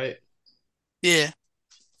 upstate, right? Yeah.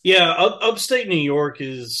 Yeah, upstate New York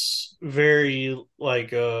is very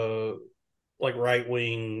like right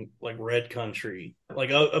wing, like red country. Like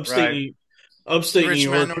Right. Upstate New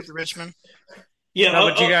Richmond, York. north of Richmond. Yeah, No,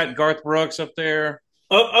 but you got Garth Brooks up there.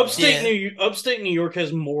 Yeah. Upstate New York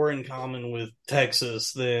has more in common with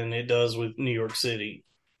Texas than it does with New York City.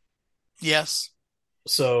 Yes.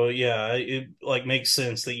 So yeah, it like makes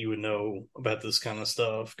sense that you would know about this kind of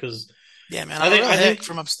stuff because Yeah, man. I'm a real I hick think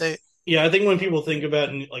from upstate. yeah, I think when people think about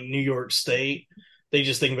like New York State, they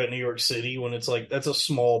just think about New York City when it's like that's a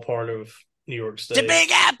small part of New York The State. Big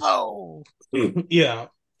Apple. Yeah,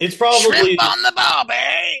 it's Shrimp probably on the barbie.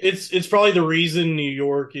 it's probably the reason New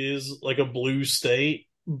York is like a blue state,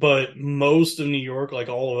 but most of New York, like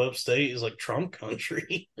all of upstate, is like Trump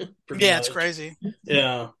country, pretty Yeah, it's much. crazy.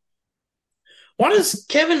 Yeah. Why does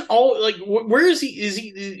Kevin all like? Where is he? Is he?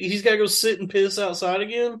 He's got to go sit and piss outside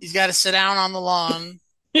again. He's got to sit down on the lawn,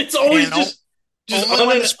 It's always and just only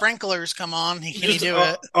when the sprinklers come on can he just do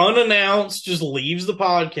it. unannounced. Just leaves the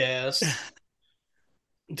podcast.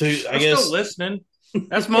 To I I'm still guess. listening.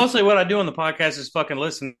 That's mostly what I do on the podcast is fucking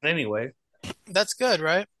listen anyway. That's good,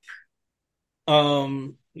 right? Yeah.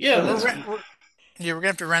 We're, That's, we're gonna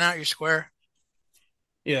have to rent out your square.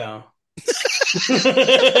 yeah.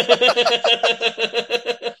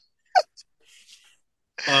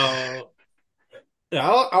 uh, yeah,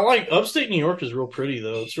 I like upstate New York is real pretty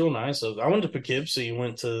though. It's real nice. I went to Poughkeepsie,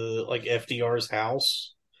 went to like FDR's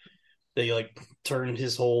house. They like turned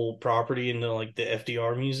his whole property into like the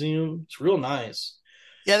FDR museum. It's real nice.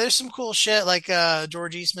 Yeah, there's some cool shit like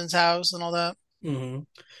George Eastman's house and all that. Hmm.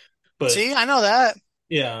 But See, I know that.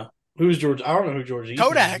 yeah, who's George? I don't know who George Eastman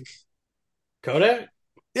Kodak. is. Kodak?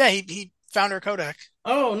 Yeah, he found her Kodak.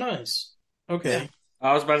 Oh, nice. Yeah. Okay,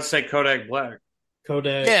 I was about to say Kodak Black.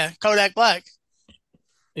 Kodak. Yeah, Kodak Black.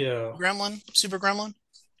 Yeah. Gremlin, Super Gremlin.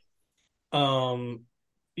 Um.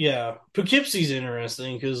 Yeah, Poughkeepsie's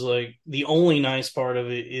interesting because like the only nice part of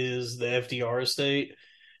it is the FDR estate,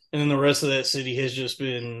 and then the rest of that city has just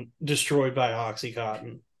been destroyed by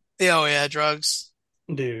OxyContin. Oh yeah, drugs.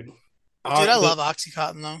 Dude. Dude, I The- love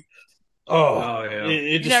OxyContin though. oh, Oh yeah. it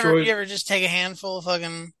You destroyed. ever just take a handful of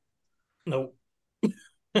fucking Nope. I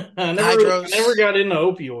Hydros, never got into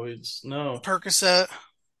opioids. No. Percocet?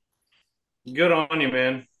 Good on you,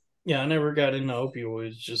 man. Yeah, I never got into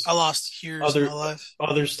opioids. Just I lost years of my life.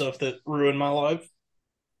 other stuff that ruined my life.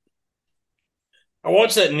 I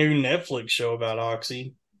watched that new Netflix show about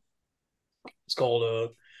Oxy. It's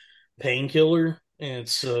called Painkiller, and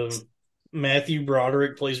it's Matthew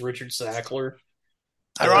Broderick plays Richard Sackler.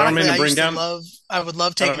 I don't mean Ironically, to I bring used down. to love. I would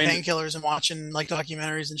love I don't taking mean. painkillers and watching like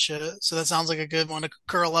documentaries and shit. So that sounds like a good one to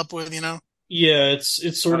curl up with, you know. Yeah,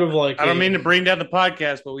 it's sort of like I don't mean to bring down the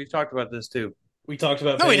podcast, but we've talked about this too. we talked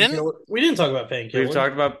about No, we didn't. Painkiller. We didn't talk about Painkiller. We've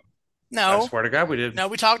talked about. I No, swear to God, we did. no,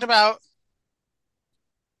 we talked about.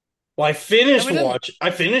 Well, No, we didn't.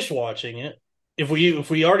 I finished watching it. If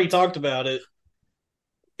we already talked about it,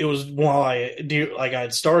 it was while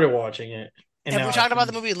I'd started watching it, and Have now we talked about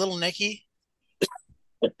the movie Little Nicky?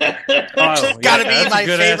 Oh, Gotta be that's a my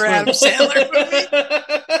good-ass favorite Adam movie. Sandler movie.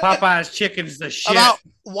 Popeye's chicken's the shit. About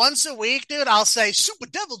once a week, dude, I'll say Super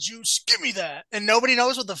Devil Juice, give me that, and nobody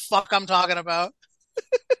knows what the fuck I'm talking about.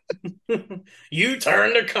 You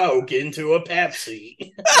turned a Coke into a Pepsi.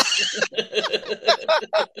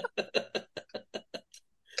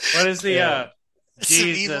 What is the Yeah. Some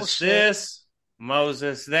evil Jesus shit. this,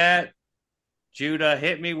 Moses that, Judah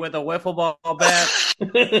hit me with a wiffle ball bat.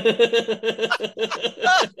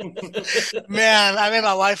 Man, I made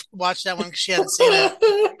my wife watch that one because she hadn't seen it.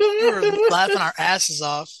 We were laughing our asses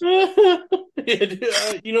off. Yeah,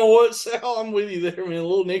 You know what, Sal? I'm with you there, man.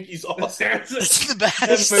 Little Nicky's awesome. That's the That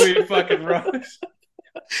best. movie fucking rocks.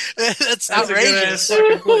 That's That's a good ass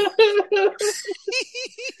outrageous. fucking flick.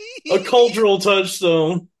 A cultural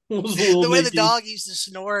touchstone was Little The way the Nicky. dog used to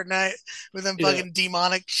snore at night with them Yeah. fucking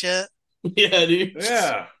demonic shit. Yeah, dude.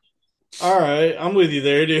 Yeah. All right, I'm with you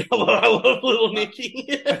there, dude. I love Little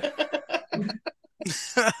Nicky.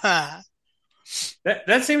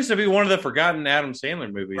 That seems to be one of the forgotten Adam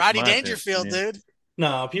Sandler movies. Roddy in my Dangerfield, opinion. dude.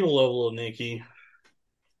 Nah, people love Little Nicky.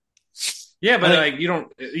 Yeah, but I like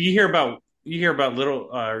you hear about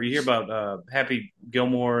Happy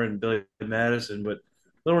Gilmore and Billy Madison, but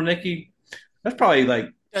Little Nicky, that's probably like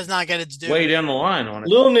Does not get its due. way down the line on it.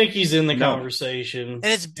 Little Nicky's in the No. conversation, And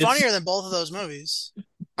it's funnier than both of those movies.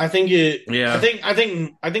 I think it. Yeah. I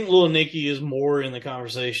think Little Nicky is more in the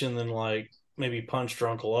conversation than like maybe Punch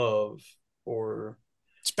Drunk Love or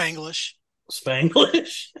Spanglish.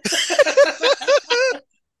 Spanglish.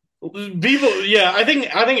 People, yeah, I think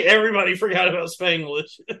everybody forgot about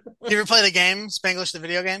Spanglish. You ever play the game, Spanglish the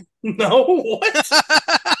video game? No, what?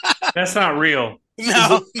 That's not real.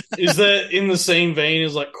 No. Is that in the same vein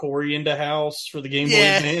as like Corey into House for the Game Boy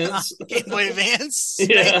Yeah. Advance? Game Boy Advance.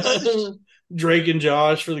 Yeah. Spanglish. Drake and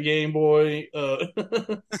Josh for the Game Boy.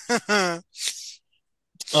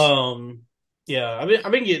 Yeah,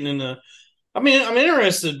 I've been getting into. I mean, I'm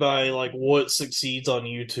interested by like what succeeds on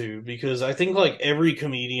YouTube because I think like every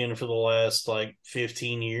comedian for the last like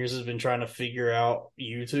 15 years has been trying to figure out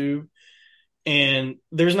YouTube, and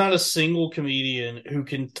there's not a single comedian who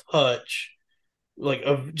can touch like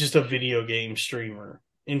just a video game streamer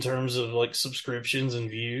in terms of like subscriptions and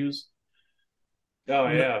views. Oh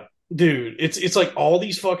yeah. Dude, it's like all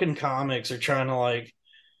these fucking comics are trying to like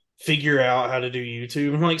figure out how to do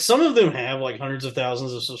YouTube. And like some of them have like hundreds of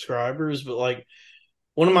thousands of subscribers, but like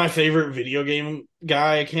one of my favorite video game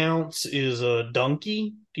guy accounts is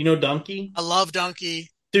Donkey. Do you know Donkey? I love Donkey.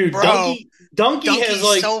 Dude, Bro, Donkey Donkey's has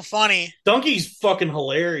like so funny. Donkey's fucking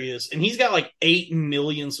hilarious, and he's got like 8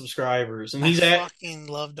 million subscribers, and I fucking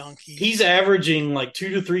love Donkey. he's averaging like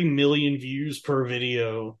 2 to 3 million views per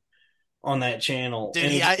video on that channel. Dude,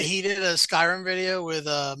 And he did a Skyrim video with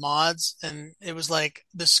mods, and it was like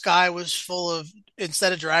the sky was full of,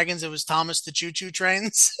 instead of dragons, it was Thomas the Choo Choo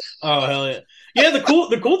trains. oh hell yeah. Yeah, the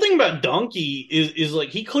cool thing about Donkey is like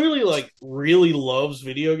he clearly like really loves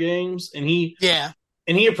video games, and he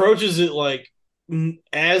approaches it like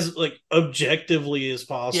as like objectively as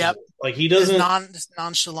possible. Yep. Like he doesn't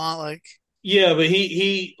nonchalant, like yeah, but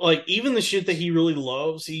he like even the shit that he really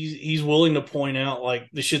loves, he's willing to point out like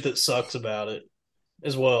the shit that sucks about it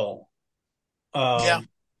as well. Yeah.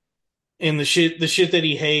 And the shit that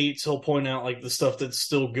he hates, he'll point out like the stuff that's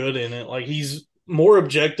still good in it. Like he's more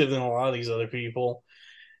objective than a lot of these other people.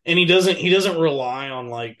 And he doesn't rely on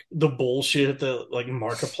like the bullshit that like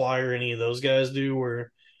Markiplier or any of those guys do,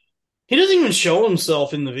 where he doesn't even show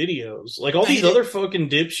himself in the videos. Like all these other fucking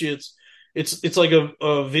dipshits, it's like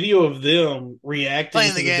a video of them reacting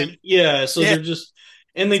playing to the game. Yeah, so they're just,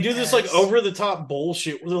 and they do this like over the top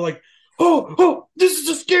bullshit where they're like, oh, this is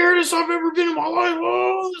the scariest I've ever been in my life.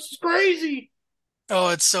 Oh, this is crazy. Oh,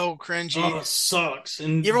 it's so cringy. Oh, it sucks.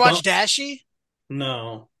 And you ever watch Dashie?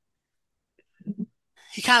 No.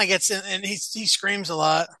 He kind of gets in, and he screams a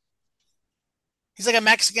lot. He's like a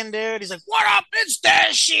Mexican dude. He's like, "What up? It's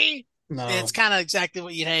Dashie." No. It's kind of exactly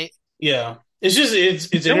what you'd hate. Yeah, it's just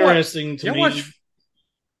it's interesting to me.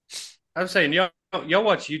 I'm saying y'all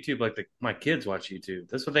watch YouTube like my kids watch YouTube.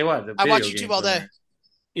 That's what they watch. I watch YouTube all day.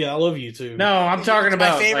 Yeah, I love YouTube. No, I'm talking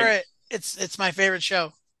about my favorite. Like, it's my favorite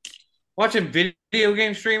show. Watching video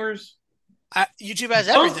game streamers. YouTube has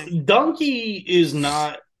everything. Donkey is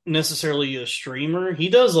not necessarily a streamer. He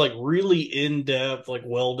does like really in-depth, like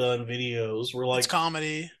well done videos where like it's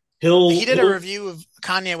comedy. He did a review of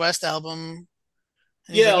Kanye West album.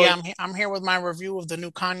 Yeah, like, I'm here with my review of the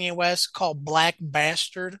new Kanye West called Black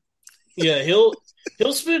Bastard. Yeah, he'll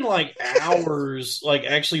spend like hours like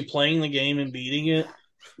actually playing the game and beating it.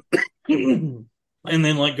 And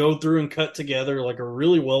then like go through and cut together like a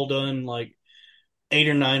really well done like 8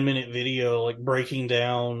 or 9 minute video like breaking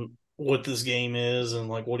down what this game is and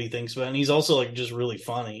like what he thinks about it. And he's also like just really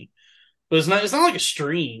funny. But it's not like a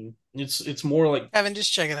stream. It's more like Evan,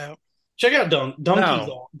 just check it out. Check out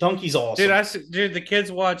Donkey's awesome. Dude, the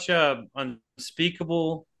kids watch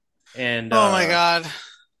Unspeakable and oh my god.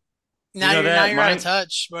 Now you're out of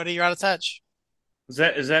touch, buddy. You're out of touch. Is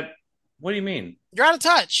that what do you mean? You're out of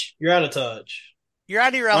touch. You're out of touch. You're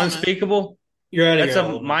out of your element. Unspeakable? You're out of That's your a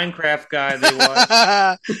element. Minecraft guy they watch.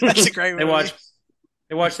 That's a great movie.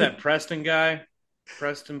 They watch that Preston guy.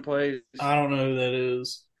 Preston plays. I don't know who that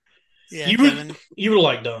is. Yeah, you would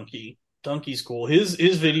like Donkey. Donkey's cool. His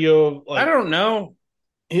video of I like don't know.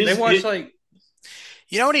 They watch his like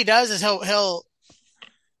You know what he does is he'll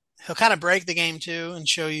kind of break the game too and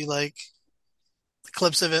show you like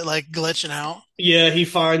clips of it like glitching out. yeah, he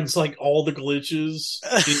finds like all the glitches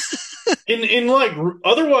in like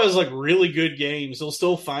otherwise like really good games. He'll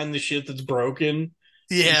still find the shit that's broken and,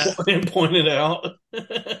 Yeah, and point it out.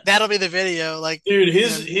 that'll be the video. Like, Dude, you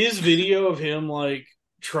his know, his video of him like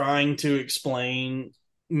trying to explain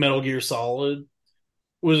Metal Gear Solid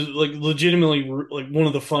was like legitimately like one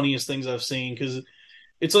of the funniest things I've seen because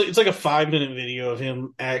it's like a 5 minute video of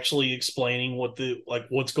him actually explaining what the like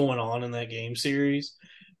what's going on in that game series,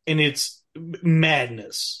 and it's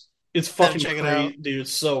madness. It's gotta fucking check it out. crazy, dude.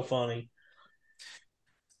 It's so funny.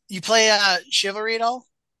 You play Chivalry at all?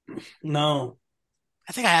 No,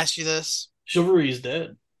 I think I asked you this. Chivalry is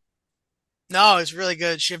dead. No, it's really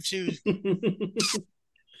good. Shiv 2.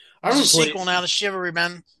 I There's a haven't played. sequel now to Chivalry,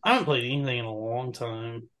 Ben. I haven't played anything in a long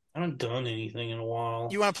time. I haven't done anything in a You while.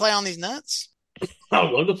 want to play on these nuts? I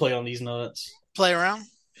would love to play on these nuts. Play around?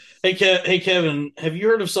 Hey Kevin, have you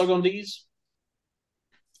heard of Suck on D's?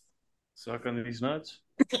 suck on these nuts.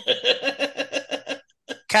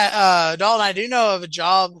 Dalton, I do know of a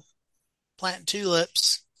job planting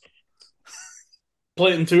tulips.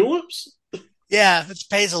 Planting tulips? Yeah, it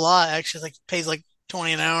pays a lot, actually. Like, pays like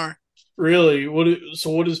 20 an hour. Really?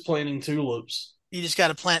 So what is planting tulips? You just got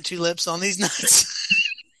to plant tulips on these nuts.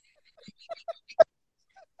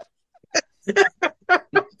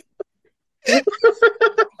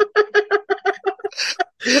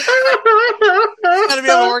 Got to be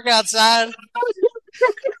able to work outside.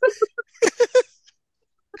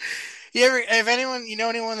 If anyone, you know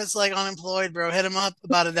anyone that's like unemployed, bro, hit them up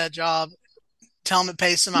about it, that job. Tell them it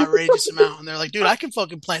pays some outrageous amount. And they're like, dude, I can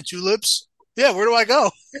fucking plant tulips. Yeah, where do I go?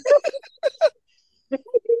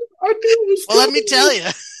 I knew Well, let me tell you.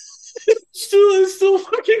 it still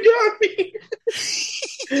fucking got me.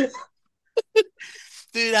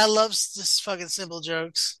 Dude, I love just fucking simple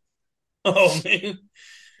jokes Oh man,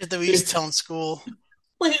 that we used to tell in school.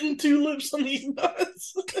 planting tulips on these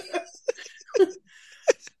nuts.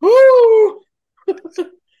 Woo!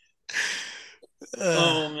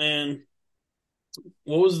 Oh man,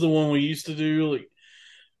 what was the one we used to do? Like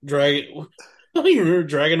drag it. I don't even remember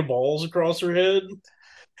dragging the balls across her head.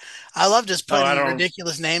 I love just Oh, I putting don't.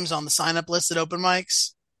 ridiculous names on the sign up list at open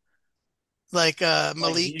mics. Like Like,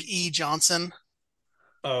 Malik E. Johnson,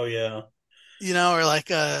 oh yeah, or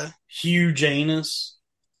like Hugh Janus.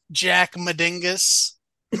 Jack Madingus.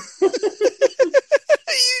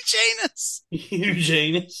 Janus. Hugh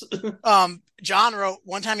Janus. John wrote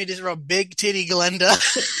one time. He just wrote "Big Titty Glenda."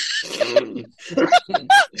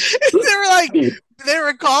 they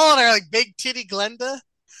were calling her like "Big Titty Glenda."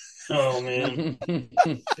 Oh man, Big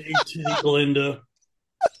Titty Glinda.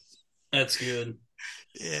 That's good.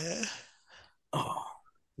 Yeah. Oh,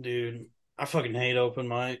 dude, I fucking hate open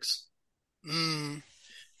mics. Mm.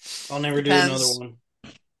 I'll never do another Depends. one.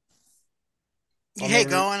 You I'll hate never.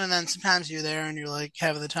 going, and then sometimes you're there and you're like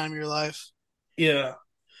having the time of your life. Yeah,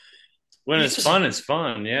 When you it's just fun, it's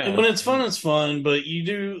fun. and Yeah. when it's fun, it's fun. But you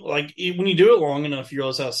do like when you do it long enough, you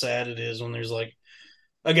realize how sad it is when there's like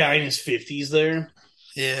a guy in his 50s there.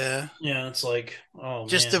 Yeah. Yeah, it's like, oh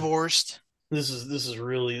Just man, divorced. this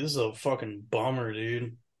is a fucking bummer,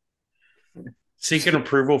 dude. Seeking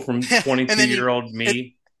approval from and then you 22-year-old and,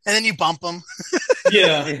 me. and then you bump them,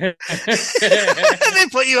 Yeah, and they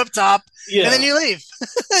put you up top, yeah. and then you leave.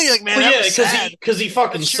 You're like, man, Well, that yeah, was sad. because he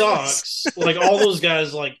fucking That sure was. sucks. Like all those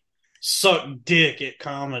guys like suck dick at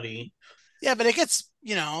comedy. Yeah, but it gets,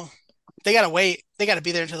 they gotta wait. They gotta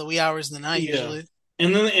be there until the wee hours of the night Yeah. usually.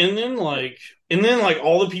 And then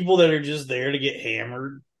all the people that are just there to get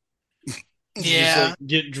hammered, just Yeah. like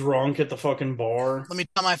get drunk at the fucking bar. Let me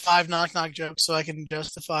tell my 5 knock knock jokes so I can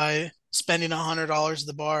justify spending $100 at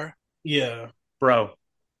the bar. Yeah. Bro,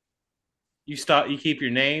 you stop. You keep your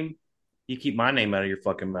name. You keep my name out of your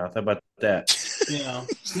fucking mouth. How about that? Yeah.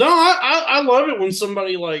 No, I love it when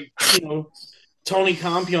somebody like, Tony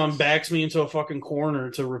Compion backs me into a fucking corner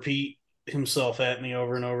to repeat himself at me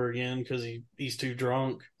over and over again because he's too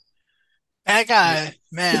drunk. That guy,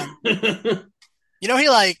 man. He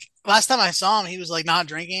last time I saw him, he was like not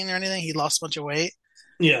drinking or anything. He lost a bunch of weight.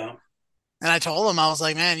 Yeah. And I told him, I was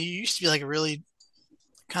like, man, you used to be like a really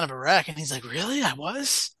kind of a wreck. And he's like, really? I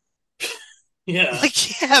was? Yeah.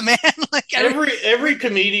 Like, yeah, man. Like every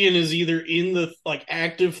comedian is either in the like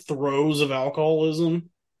active throes of alcoholism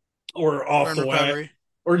or off the wagon, recovery.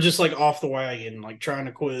 or just like off the wagon, like trying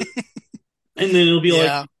to quit. And then it'll be like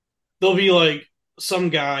Yeah. there'll be like some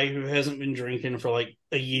guy who hasn't been drinking for like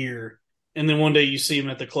a year, and then one day you see him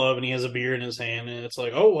at the club and he has a beer in his hand, and it's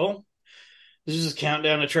like, oh well,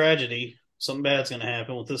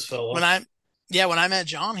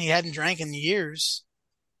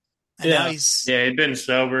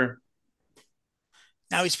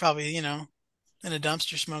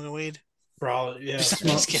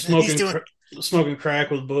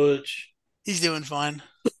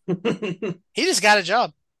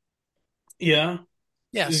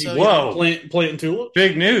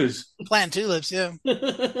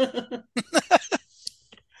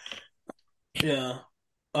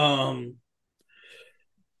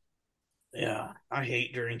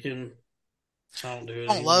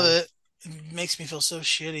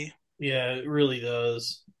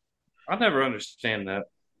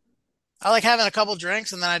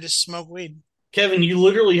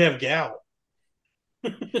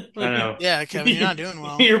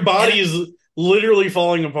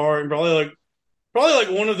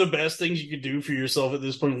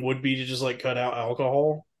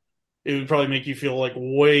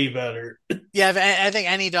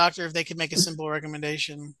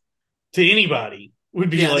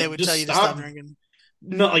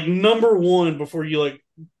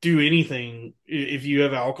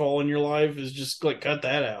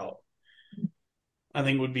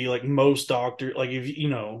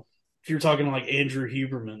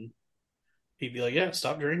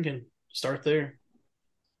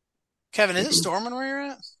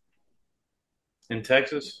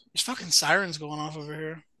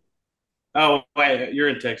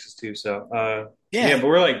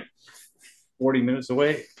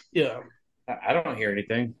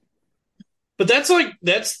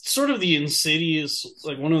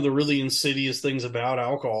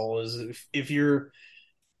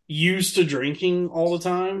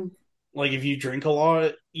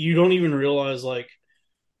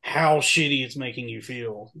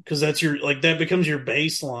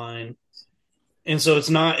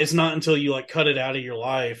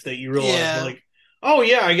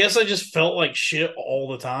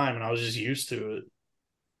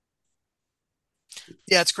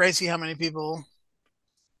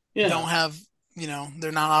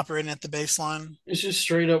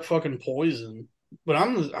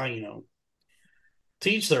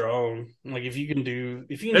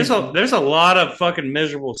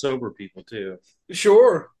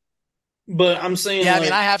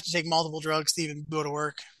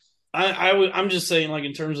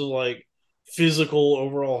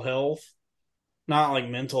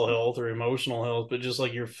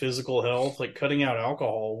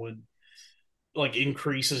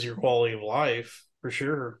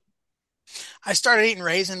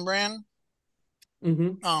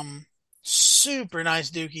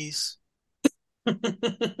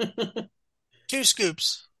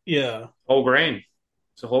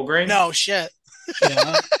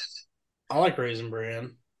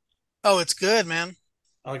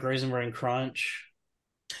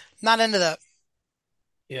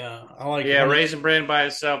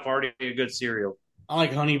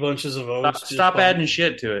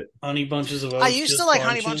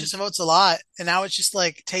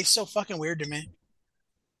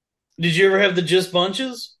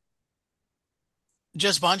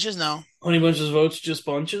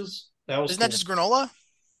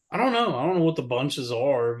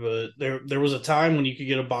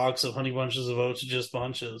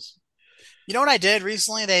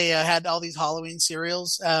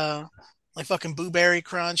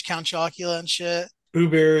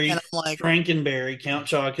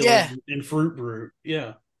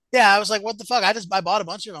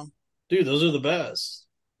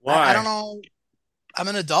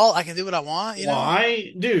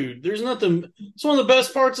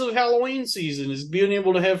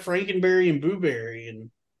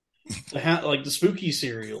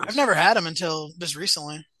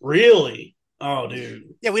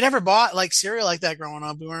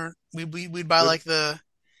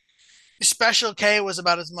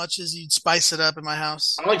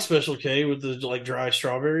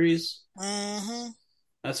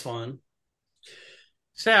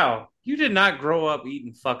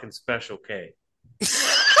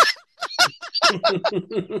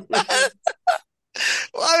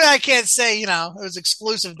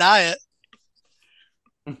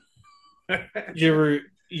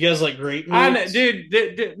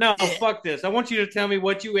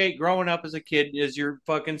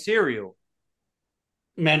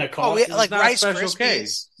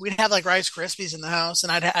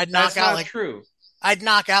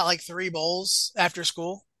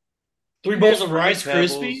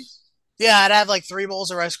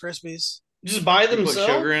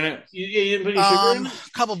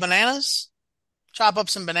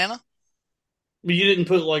 But you didn't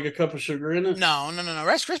put like a cup of sugar in it? No, no, no, no.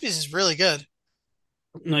 Rice Krispies is really good.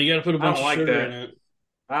 No, you got to put a I bunch don't of like sugar in that. it.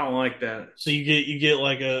 I don't like that. So you get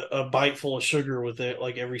like a bite full of sugar with it,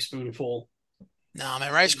 like every spoonful. No,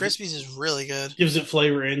 man, Rice Krispies is really good. Gives it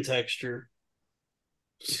flavor and texture.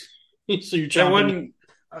 So you're There chomping. wasn't.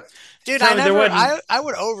 Dude, Tell me there wasn't. I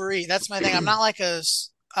would overeat. That's my thing. I'm not like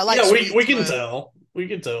I like Yeah, we sweets, can but tell. We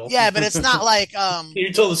can tell. yeah, but it's not like,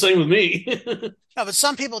 You tell the same with me. no, but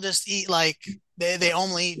some people just eat like, they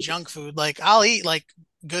only eat junk food. Like, I'll eat like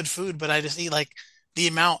good food, but I just eat like the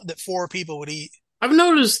amount that four people would eat. I've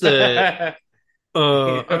noticed that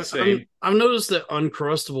Yeah, same. I've noticed that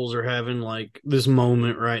Uncrustables are having like this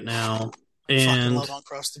moment right now, Fucking and love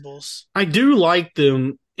Uncrustables. I do like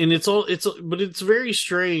them. And but it's very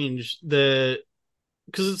strange that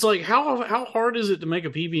because it's like how hard is it to make a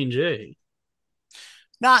PB and J?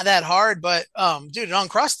 Not that hard, but dude, an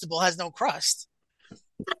Uncrustable has no crust.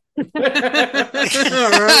 All right.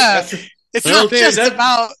 That's It's Well, not dude, just that-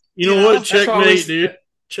 about, You know what? That's why we- Checkmate, dude.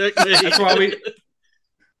 Checkmate. That's why we.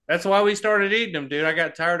 That's why we started eating them, dude. I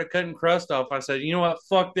got tired of cutting crust off. I said, you know what?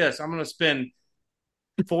 Fuck this. I'm gonna spend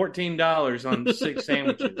 $14 on 6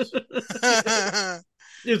 sandwiches.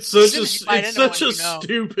 It's such As soon as you bite into one, you know.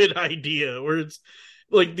 stupid idea where it's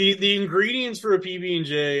like the ingredients for a PB and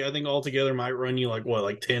J I think altogether might run you like what,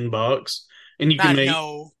 like $10, and you can Not make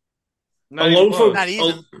no, a loaf of not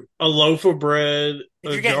even. a loaf of bread,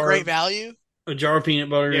 If you're getting great value, a jar of peanut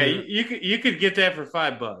butter. Yeah, and you could get that for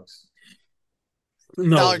 $5.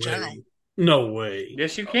 no Dollar way. General. No way.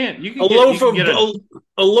 Yes, you can. You can A get, loaf you can of get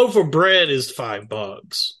a loaf of bread is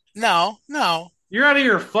 $5. no. You're out of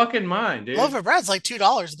your fucking mind, dude. Loaf of bread's like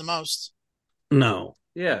 $2 at the most. No,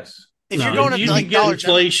 Yes. If no, you're going to you like can get Dollar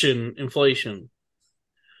General, inflation.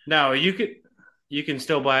 No, you can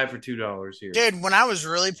still buy it for $2 here. dude. When I was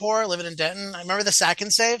really poor, living in Denton, I remember the Sack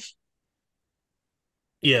and Save.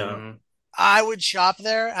 Yeah. Mhm. I would shop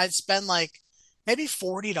there. I'd spend like maybe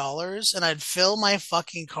 $40, and I'd fill my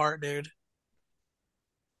fucking cart, dude.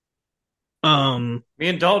 Me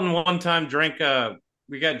and Dalton one time drank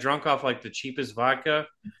we got drunk off like the cheapest vodka,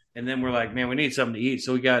 and then we're like, man, we need something to eat.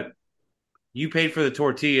 So you paid for the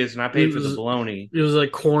tortillas and I paid for the bologna. It was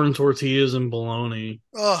like corn tortillas and bologna.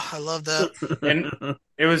 Oh, I love that. And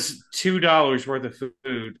it was $2 worth of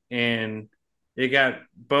food, and it got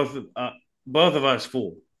both of us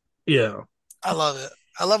full. Yeah. I love it.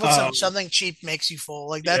 I love when something cheap makes you full.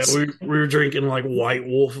 Like that's. Yeah, we were drinking like White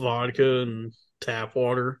Wolf vodka and tap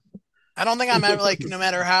water. I don't think I'm ever like, no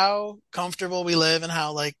matter how comfortable we live and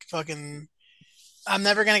how like fucking, I'm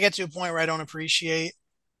never gonna get to a point where I don't appreciate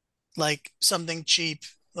like something cheap,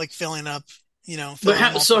 like filling up, But filling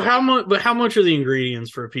them up. how much? But how much are the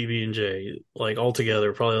ingredients for a PB and J? Like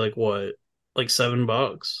altogether, probably like what, like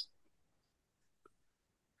 $7.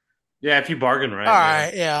 Yeah, if you bargain right. All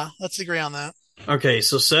right, yeah, let's agree on that. Okay,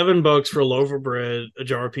 so $7 for a loaf of bread, a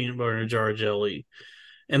jar of peanut butter, and a jar of jelly,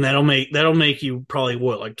 and that'll make you probably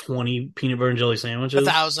what, like 20 peanut butter and jelly sandwiches.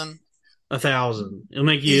 1,000. 1,000. It'll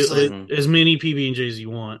make you Easily. as many PB and Js as you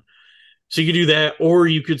want. So you could do that, or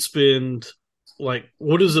you could spend like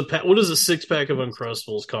what does a 6-pack of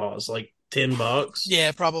Uncrustables cost? Like $10.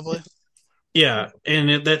 Yeah, probably. Yeah,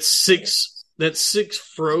 and that's six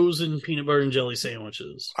frozen peanut butter and jelly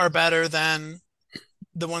sandwiches. Are better than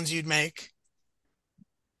the ones you'd make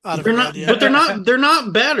out of They're bread. not, Yeah. but they're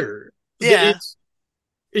not better. Yeah.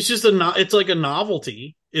 It's just it's like a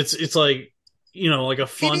novelty. It's like, like a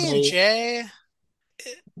fun PB and J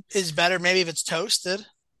is better maybe if it's toasted.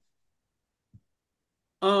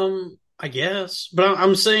 I guess, but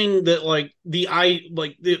I'm saying that like the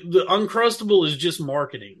Uncrustable is just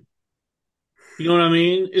marketing. You know what I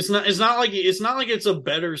mean? It's not like it's a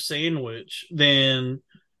better sandwich than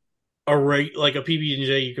like a PB and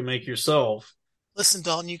J you can make yourself. Listen,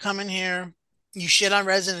 Dalton, you come in here, you shit on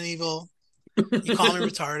Resident Evil, you call me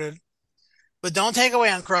retarded, but don't take away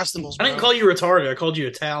Uncrustables, bro. I didn't call you retarded. I called you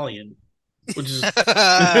Italian, which is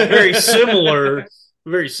very similar.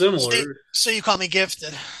 Very similar. So you call me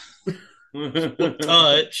gifted.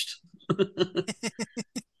 Touched.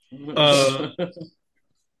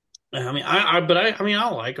 I mean, I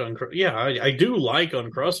like I do like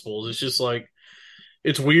Uncrustables. It's just like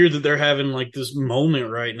it's weird that they're having like this moment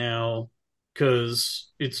right now because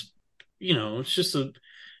it's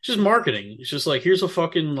just marketing. It's just like here's a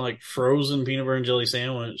fucking like frozen peanut butter and jelly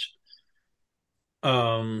sandwich.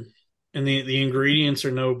 And the ingredients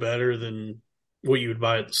are no better than what you would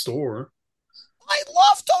buy at the store. I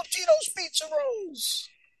love Totino's pizza rolls.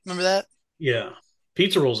 Remember that? Yeah,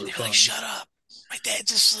 pizza rolls are They were fun. like, shut up, my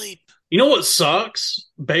dad's asleep. You know what sucks?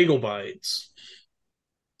 Bagel bites.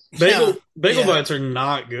 Bagel bites are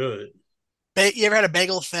not good. You ever had a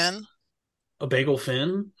bagel thin? A bagel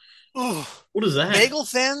fin? Ooh. What is that? Bagel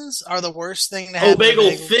thins are the worst thing to Oh, have in a bagel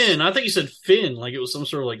bagel. fin. I think you said fin, like it was some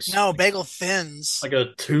sort of No, bagel thins. like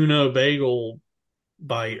a tuna bagel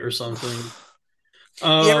bite or something. You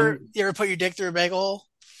ever Um, you ever put your dick through a bagel hole?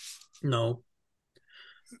 no,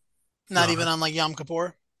 Not even no, on like Yom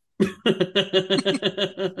Kippur.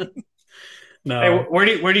 Hey, no.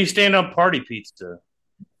 where do you stand on party pizza?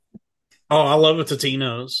 Oh, I love a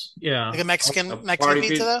Totino's. Yeah, Like a A Mexican party pizza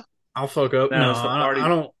pizza? though? I'll fuck up. No, No, it's the party.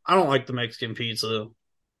 I don't like the Mexican pizza.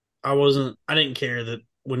 I didn't care that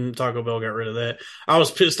when Taco Bell got rid of that. I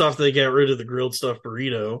was pissed off they got rid of the grilled stuffed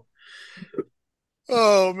burrito.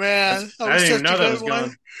 Oh man, that I was didn't even such a know that good was one.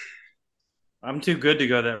 going. I'm too good to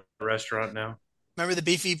go to that restaurant now. Remember the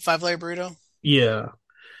beefy 5 layer burrito? Yeah,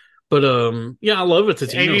 but yeah, I love a The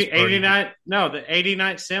Totino's party. 89, no, the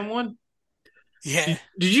 89 cent one. Yeah.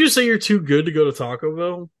 Did you say you're too good to go to Taco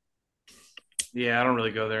Bell? Yeah, I don't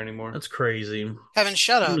really go there anymore. That's crazy. Kevin,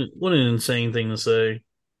 shut up. What an insane thing to say.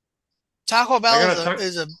 Taco I Bell got to talk.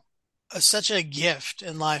 is such a gift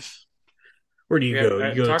in life. Where do you Yeah, go?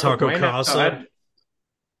 You go to Taco Taco Bueno. Casa?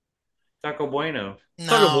 Taco Bueno.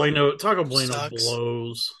 No, Taco Bueno sucks.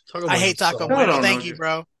 blows. Taco I Bueno hate Taco I Bueno. sucks. don't Thank know. you,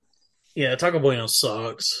 bro. Yeah, Taco Bueno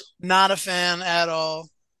sucks. Not a fan at all.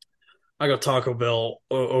 I go Taco Bell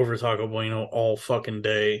over Taco Bueno all fucking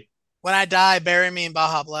day. When I die, bury me in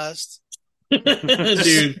Baja Blast. Just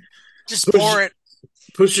Dude, just push pour it.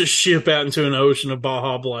 push a ship out into an ocean of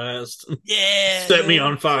Baja Blast. Yeah, Set me dude.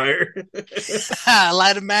 on fire.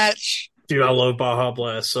 Light a match. Dude, I love Baja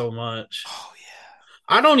Blast so much. Oh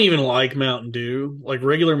yeah. I don't even like Mountain Dew. Like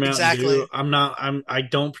regular Mountain Dew, Exactly. I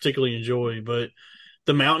don't particularly enjoy, but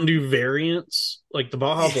the Mountain Dew variants, like the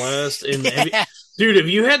Baja Blast and Yeah. dude, have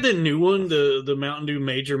you had the new one, the Mountain Dew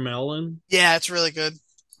Major Melon? Yeah, it's really good.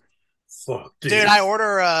 Fuck, Dude, dude. I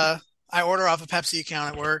order off a Pepsi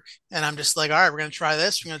account at work and I'm just like, all right, we're gonna try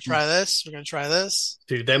this, we're gonna try this, we're gonna try this.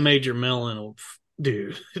 Dude, that Major Melon,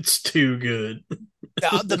 dude, it's too good.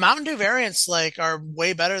 The Mountain Dew variants like are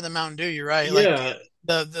way better than Mountain Dew, you're right. Like Yeah,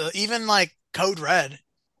 the even like Code Red.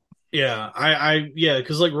 yeah, yeah,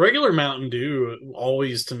 because like regular Mountain Dew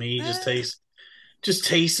always to me Eh, just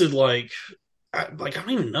tasted like like I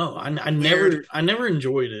don't even know. weird. I never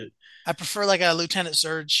enjoyed it. I prefer like a Lieutenant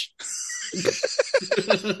Surge. we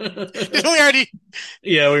already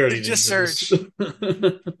Yeah, we already did just this. Surge.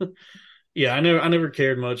 Yeah, I never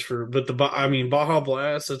cared much for, but I mean, Baja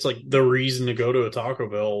Blast. That's like the reason to go to a Taco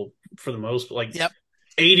Bell for the most. Like Yep.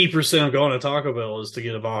 80% of going to Taco Bell is to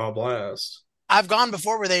get a Baja Blast. I've gone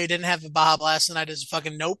before where they didn't have a Baja Blast and I just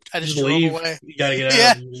fucking noped. I just Just drove leave. away. You gotta get out.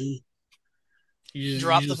 Yeah. Man.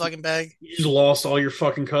 Drop the fucking bag. You just lost all your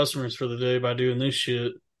fucking customers for the day by doing this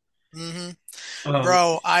shit. hmm Um,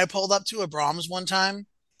 Bro, I pulled up to a Brahms one time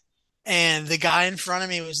and the guy in front of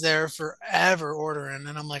me was there forever ordering.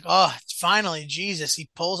 And I'm like, oh, finally, Jesus. He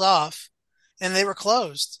pulls off and they were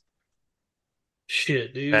closed.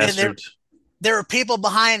 shit, dude. And Bastards. there were people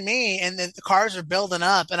behind me and the cars are building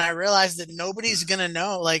up. And I realized that nobody's going to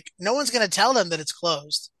know. Like, no one's going to tell them that it's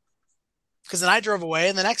closed. Because then I drove away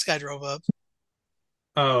and the next guy drove up.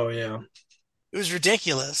 Oh yeah, It was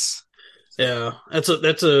ridiculous. yeah. That's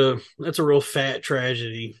a real fat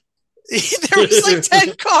tragedy. There was like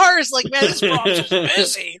 10 cars. Like, man, this Brahms is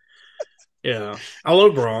busy. Yeah, I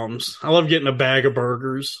love Brahms. I love getting a bag of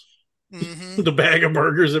burgers. hmm The bag of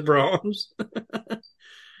burgers at Brahms.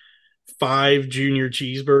 5 junior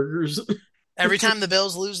cheeseburgers. Every time the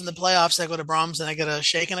Bills lose in the playoffs, I go to Brahms and I get a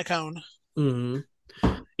shake and a cone. Mm.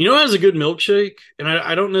 You know, it has a good milkshake, and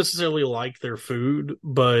I don't necessarily like their food,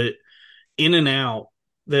 but In and Out,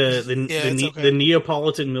 Yeah, it's the okay.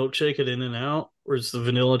 Neapolitan milkshake at In and Out, where it's the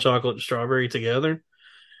vanilla, chocolate, and strawberry together,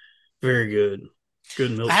 very good.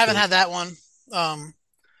 Good I haven't milkshake. had that one. Um,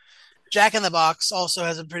 Jack in the Box also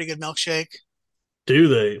has a pretty good milkshake. Do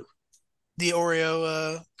they? The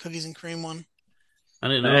Oreo cookies and cream one. I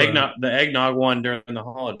didn't know that. The eggnog one during the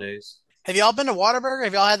holidays. Have y'all been to Whataburger?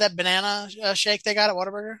 Have y'all had that banana shake they got at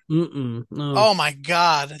Whataburger? Mm-mm, no. Oh my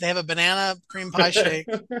God. They have a banana cream pie shake.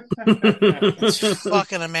 It's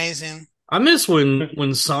fucking amazing. I miss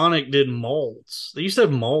when Sonic did malts. They used to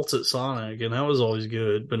have malts at Sonic, and that was always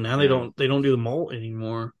good. But now Yeah. they don't do the malt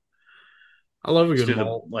anymore. I love a Just good do the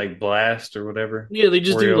malt. like blast or whatever. Yeah, they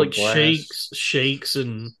just do Oreo like blast. shakes,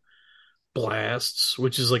 and blasts,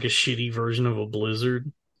 which is like a shitty version of a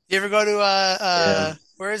blizzard. You ever go to Yeah.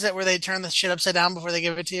 where is it where they turn the shit upside down before they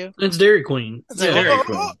give it to you? It's Dairy Queen. It's like, Yeah, Dairy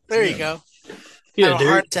there you Queen. go. I yeah. have a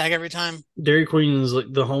heart attack every time. Dairy Queen is like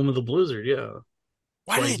the home of the blizzard. Yeah,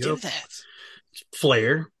 Why that's do why they you do go. that?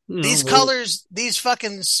 Flair. These colors, these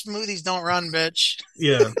fucking smoothies don't run, bitch.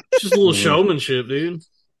 Yeah, it's just a little showmanship, dude. I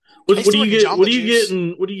What used do to you work at get? What Jamba do you get Juice.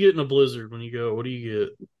 in? What do you get in a blizzard when you go? What do you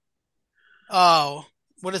get? Oh,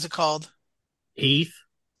 what is it called? Heath.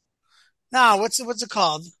 No, what's it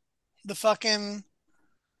called? The fucking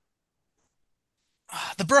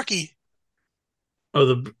the brookie. Oh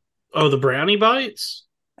the brownie bites.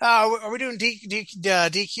 Are we doing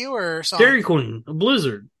DQ or Dairy Sonic? Queen, a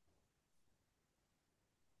blizzard.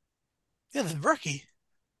 Yeah, the brookie.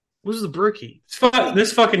 What's the brookie?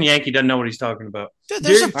 This fucking Yankee doesn't know what he's talking about. Dude,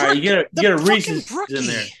 there's a Dairy. All right, brook. you The get a fucking Reese's in brookie.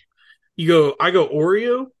 there. You go. I go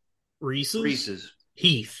Oreo, Reese's, Reese's.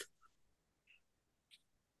 Heath.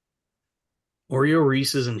 Oreo,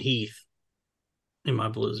 Reese's, and Heath in my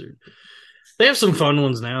blizzard. They have some fun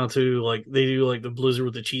ones now too. Like they do like the blizzard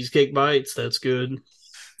with the cheesecake bites. That's good.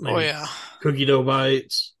 Oh Like yeah. cookie dough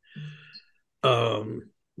bites.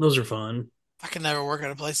 Those are fun. I could never work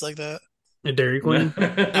at a place like that. At Dairy Queen,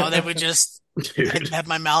 No, they would just I'd dude. have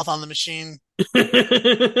my mouth on the machine,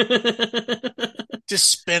 just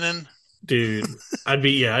spinning. Dude, I'd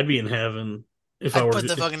be in heaven if I I'd were. put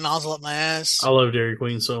the fucking nozzle up my I ass. love Dairy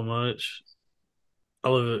Queen so much. I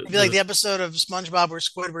love It'd it. be like the episode of SpongeBob where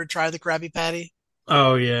Squidward tried the Krabby Patty,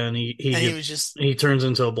 Oh yeah, and he and he gets was just he turns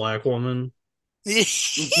into a black woman. yeah.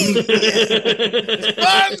 he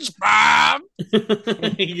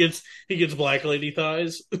SpongeBob. gets black lady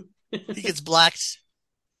thighs. He gets blacked.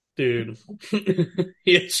 Dude.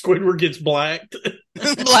 Yeah, Squidward gets blacked.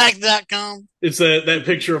 Black.com. It's that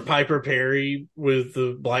picture of Piper Perry with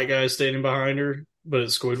the black guy standing behind her, but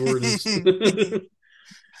it's Squidward.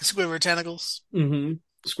 Squidward tentacles. Mm-hmm.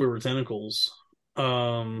 Squidward tentacles.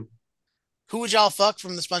 Who would y'all fuck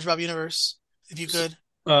from the SpongeBob universe if you could?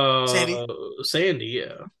 Sandy. Sandy,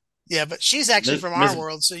 yeah. Yeah, but she's actually from our Miss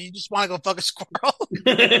world, so you just want to go fuck a squirrel.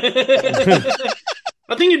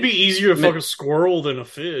 I think it'd be easier to fuck a squirrel than a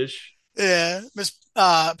fish. Yeah, Miss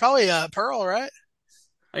probably Pearl, right?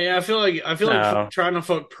 Yeah, I feel No. like trying to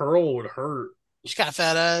fuck Pearl would hurt. She's got a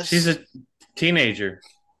fat ass. She's a teenager.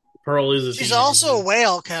 Pearl is a She's teenager. also a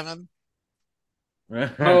whale, Kevin. Oh,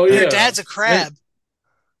 And yeah. her dad's a crab.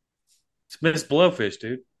 It's Miss Blowfish,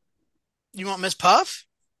 dude. You want Miss Puff?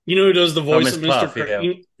 You know who does the voice Miss of Mr. Puff, Krabs?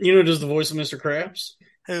 yeah. You know who does the voice of Mr. Krabs?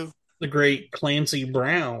 Who? The great Clancy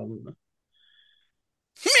Brown.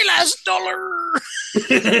 Me last dollar.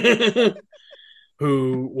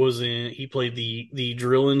 Who was in he played the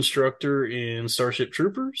drill instructor in Starship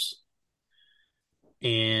Troopers.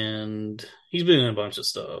 And he's been in a bunch of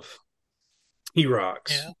stuff. He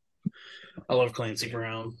rocks. Yeah. I love Clancy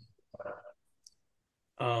Brown.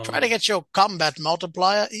 Try to get your combat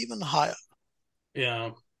multiplier even higher.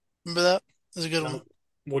 Yeah. Remember that? That's a good one.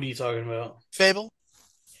 What are you talking about? Fable?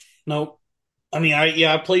 Nope. I mean,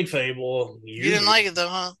 I played Fable. You didn't like it though,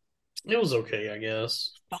 huh? It was okay, I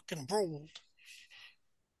guess. Fucking ruled.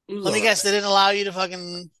 It was Let me alright. guess, they didn't allow you to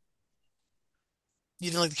fucking. You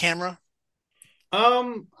didn't like the camera? I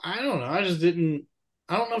don't know. I just didn't.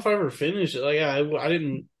 I don't know if I ever finished it. Like, I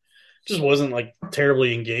didn't. Just wasn't like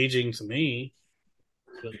terribly engaging to me.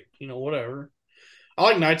 But whatever. I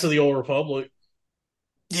like Knights of the Old Republic.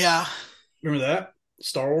 Yeah, Remember that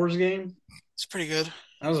Star Wars game? it's pretty good.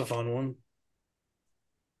 That was a fun one.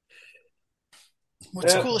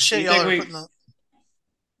 What's the coolest shit You y'all think ever we- put in the?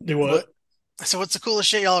 Do what? I said, what's the coolest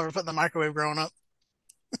shit y'all ever put in the microwave growing up?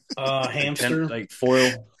 Hamster. Like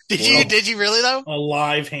foil. Did Well- you? Did you really though? A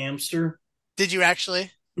live hamster. Did you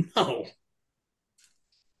actually? No.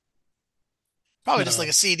 Probably No. just like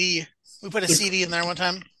a CD. We put a The- CD in there one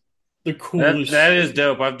time. The That, coolest. that is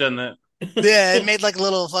dope. I've done that. Yeah, it made like a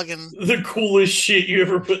little fucking. the coolest shit you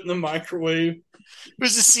ever put in the microwave. It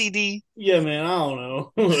was a CD. Yeah, man. I don't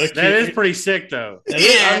know. That is pretty sick, though.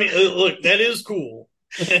 I mean, look, that is cool.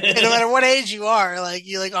 And no matter what age you are, like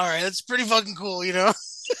you're like, all right, that's pretty fucking cool, you know?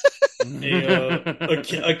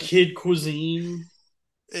 a kid cuisine.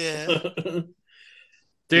 Yeah. Dude,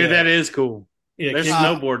 Yeah. that is cool. Yeah, There's kid,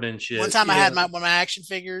 snowboarding and shit. One time I Yeah. had one of my action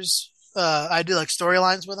figures. I do like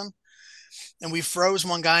storylines with them, and we froze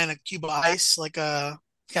one guy in a cube of ice, like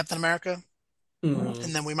Captain America, Mhm.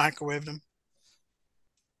 and then we microwaved him.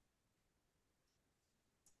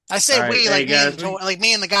 I say All right, we, hey, like guys, like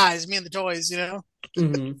me and the guys, me and the toys, you know,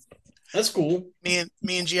 Mhm. That's cool. me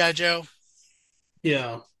and GI Joe.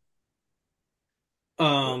 Yeah.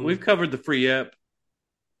 We've covered the free app.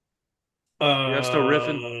 You're still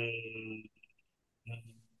riffing.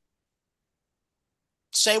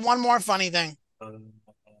 Say one more funny thing.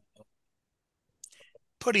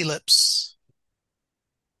 Putty lips.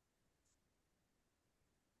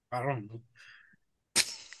 I don't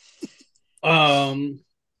know.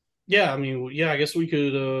 Yeah, I mean, yeah, I guess we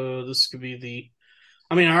could. This could be the.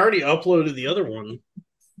 I mean, I already uploaded the other one.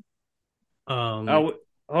 Um, Oh,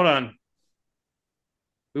 hold on.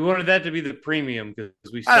 We wanted that to be the premium because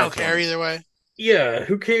we I don't suck on care it. either way. yeah,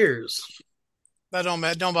 who cares? That don't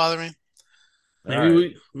bother me. All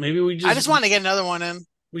right. Maybe we I just just wanted to get another one in.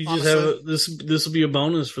 we just have Honestly. this will be a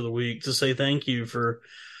bonus for the week to say thank you for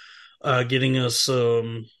getting us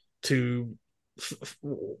to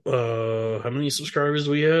how many subscribers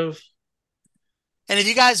do we have? And if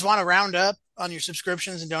you guys want to round up on your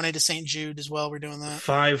subscriptions and donate to St. Jude as well, we're doing that.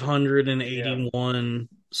 581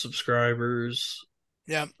 subscribers.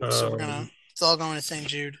 Yeah. So it's all going to St.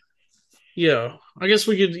 Jude. Yeah, I guess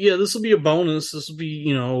we could. Yeah, this will be a bonus. This will be,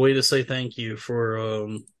 a way to say thank you for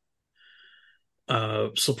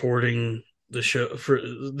supporting the show for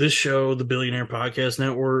this show, the Billionaire Podcast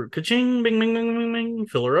Network. Ka-ching, bing, bing, bing, bing, bing.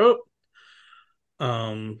 Fill her up.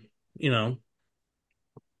 Um, you know.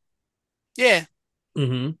 Yeah.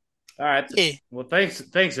 Mm-hmm. All right. Yeah. Well,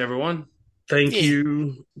 thanks everyone. Yeah. Thank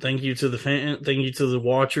you to the thank you to the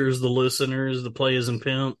watchers, the listeners, the players and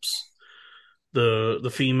pimps,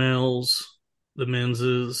 the females, the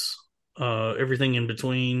menses, everything in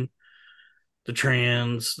between, the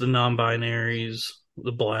trans, the non-binaries,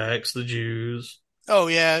 the blacks, the Jews. Oh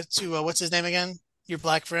yeah. To what's his name again? Your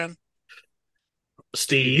black friend,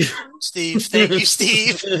 Steve. Steve. Steve. Thank you,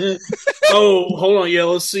 Steve. Oh, hold on. Yeah,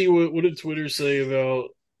 let's see what did Twitter say about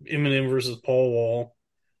Eminem versus Paul Wall.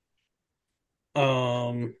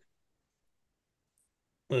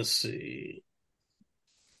 Let's see.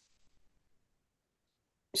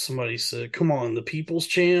 Somebody said, "Come on, the people's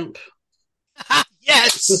champ."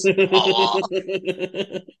 Yes. Oh,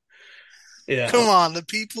 Yeah, come on, the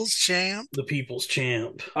people's champ. the people's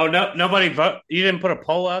champ. Oh no, nobody vote. You didn't put a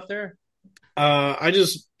poll out there. I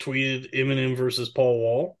just tweeted Eminem versus Paul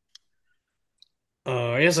Wall.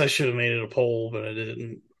 I guess I should have made it a poll, but I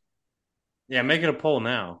didn't. Yeah, make it a poll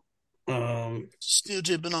now. Still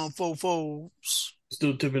tipping on fofos.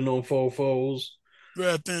 Still tipping on faux foes.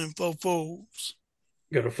 Rapping fofos.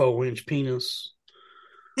 Got a 4-inch penis.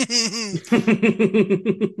 4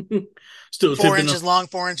 Still tipping on, inches long,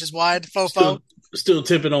 4 inches wide. still Fofo. still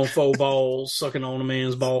tipping on faux balls, sucking on a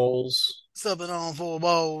man's balls. Stepping on 4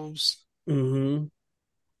 balls. Mm-hmm.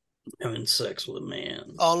 Having sex with a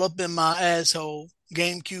man. All up in my asshole.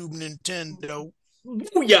 GameCube, Nintendo.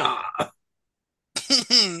 Booyah!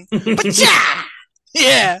 Pacha!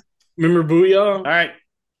 Yeah. Remember Booyah? All right.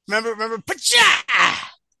 Remember, Pacha!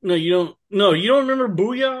 No, you don't. No, you don't remember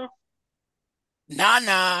Booyah? Nah.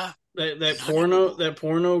 That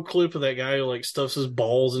porno clip of that guy who like stuffs his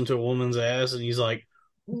balls into a woman's ass and he's like,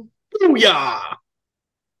 Booyah!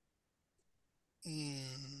 You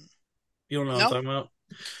don't know what I'm No. talking about?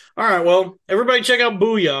 All right, well, everybody check out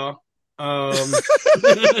Booyah. All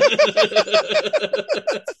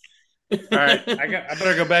right. I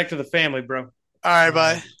better go back to the family, bro. All right,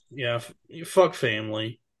 bye. Yeah, fuck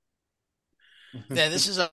family. Yeah, this is a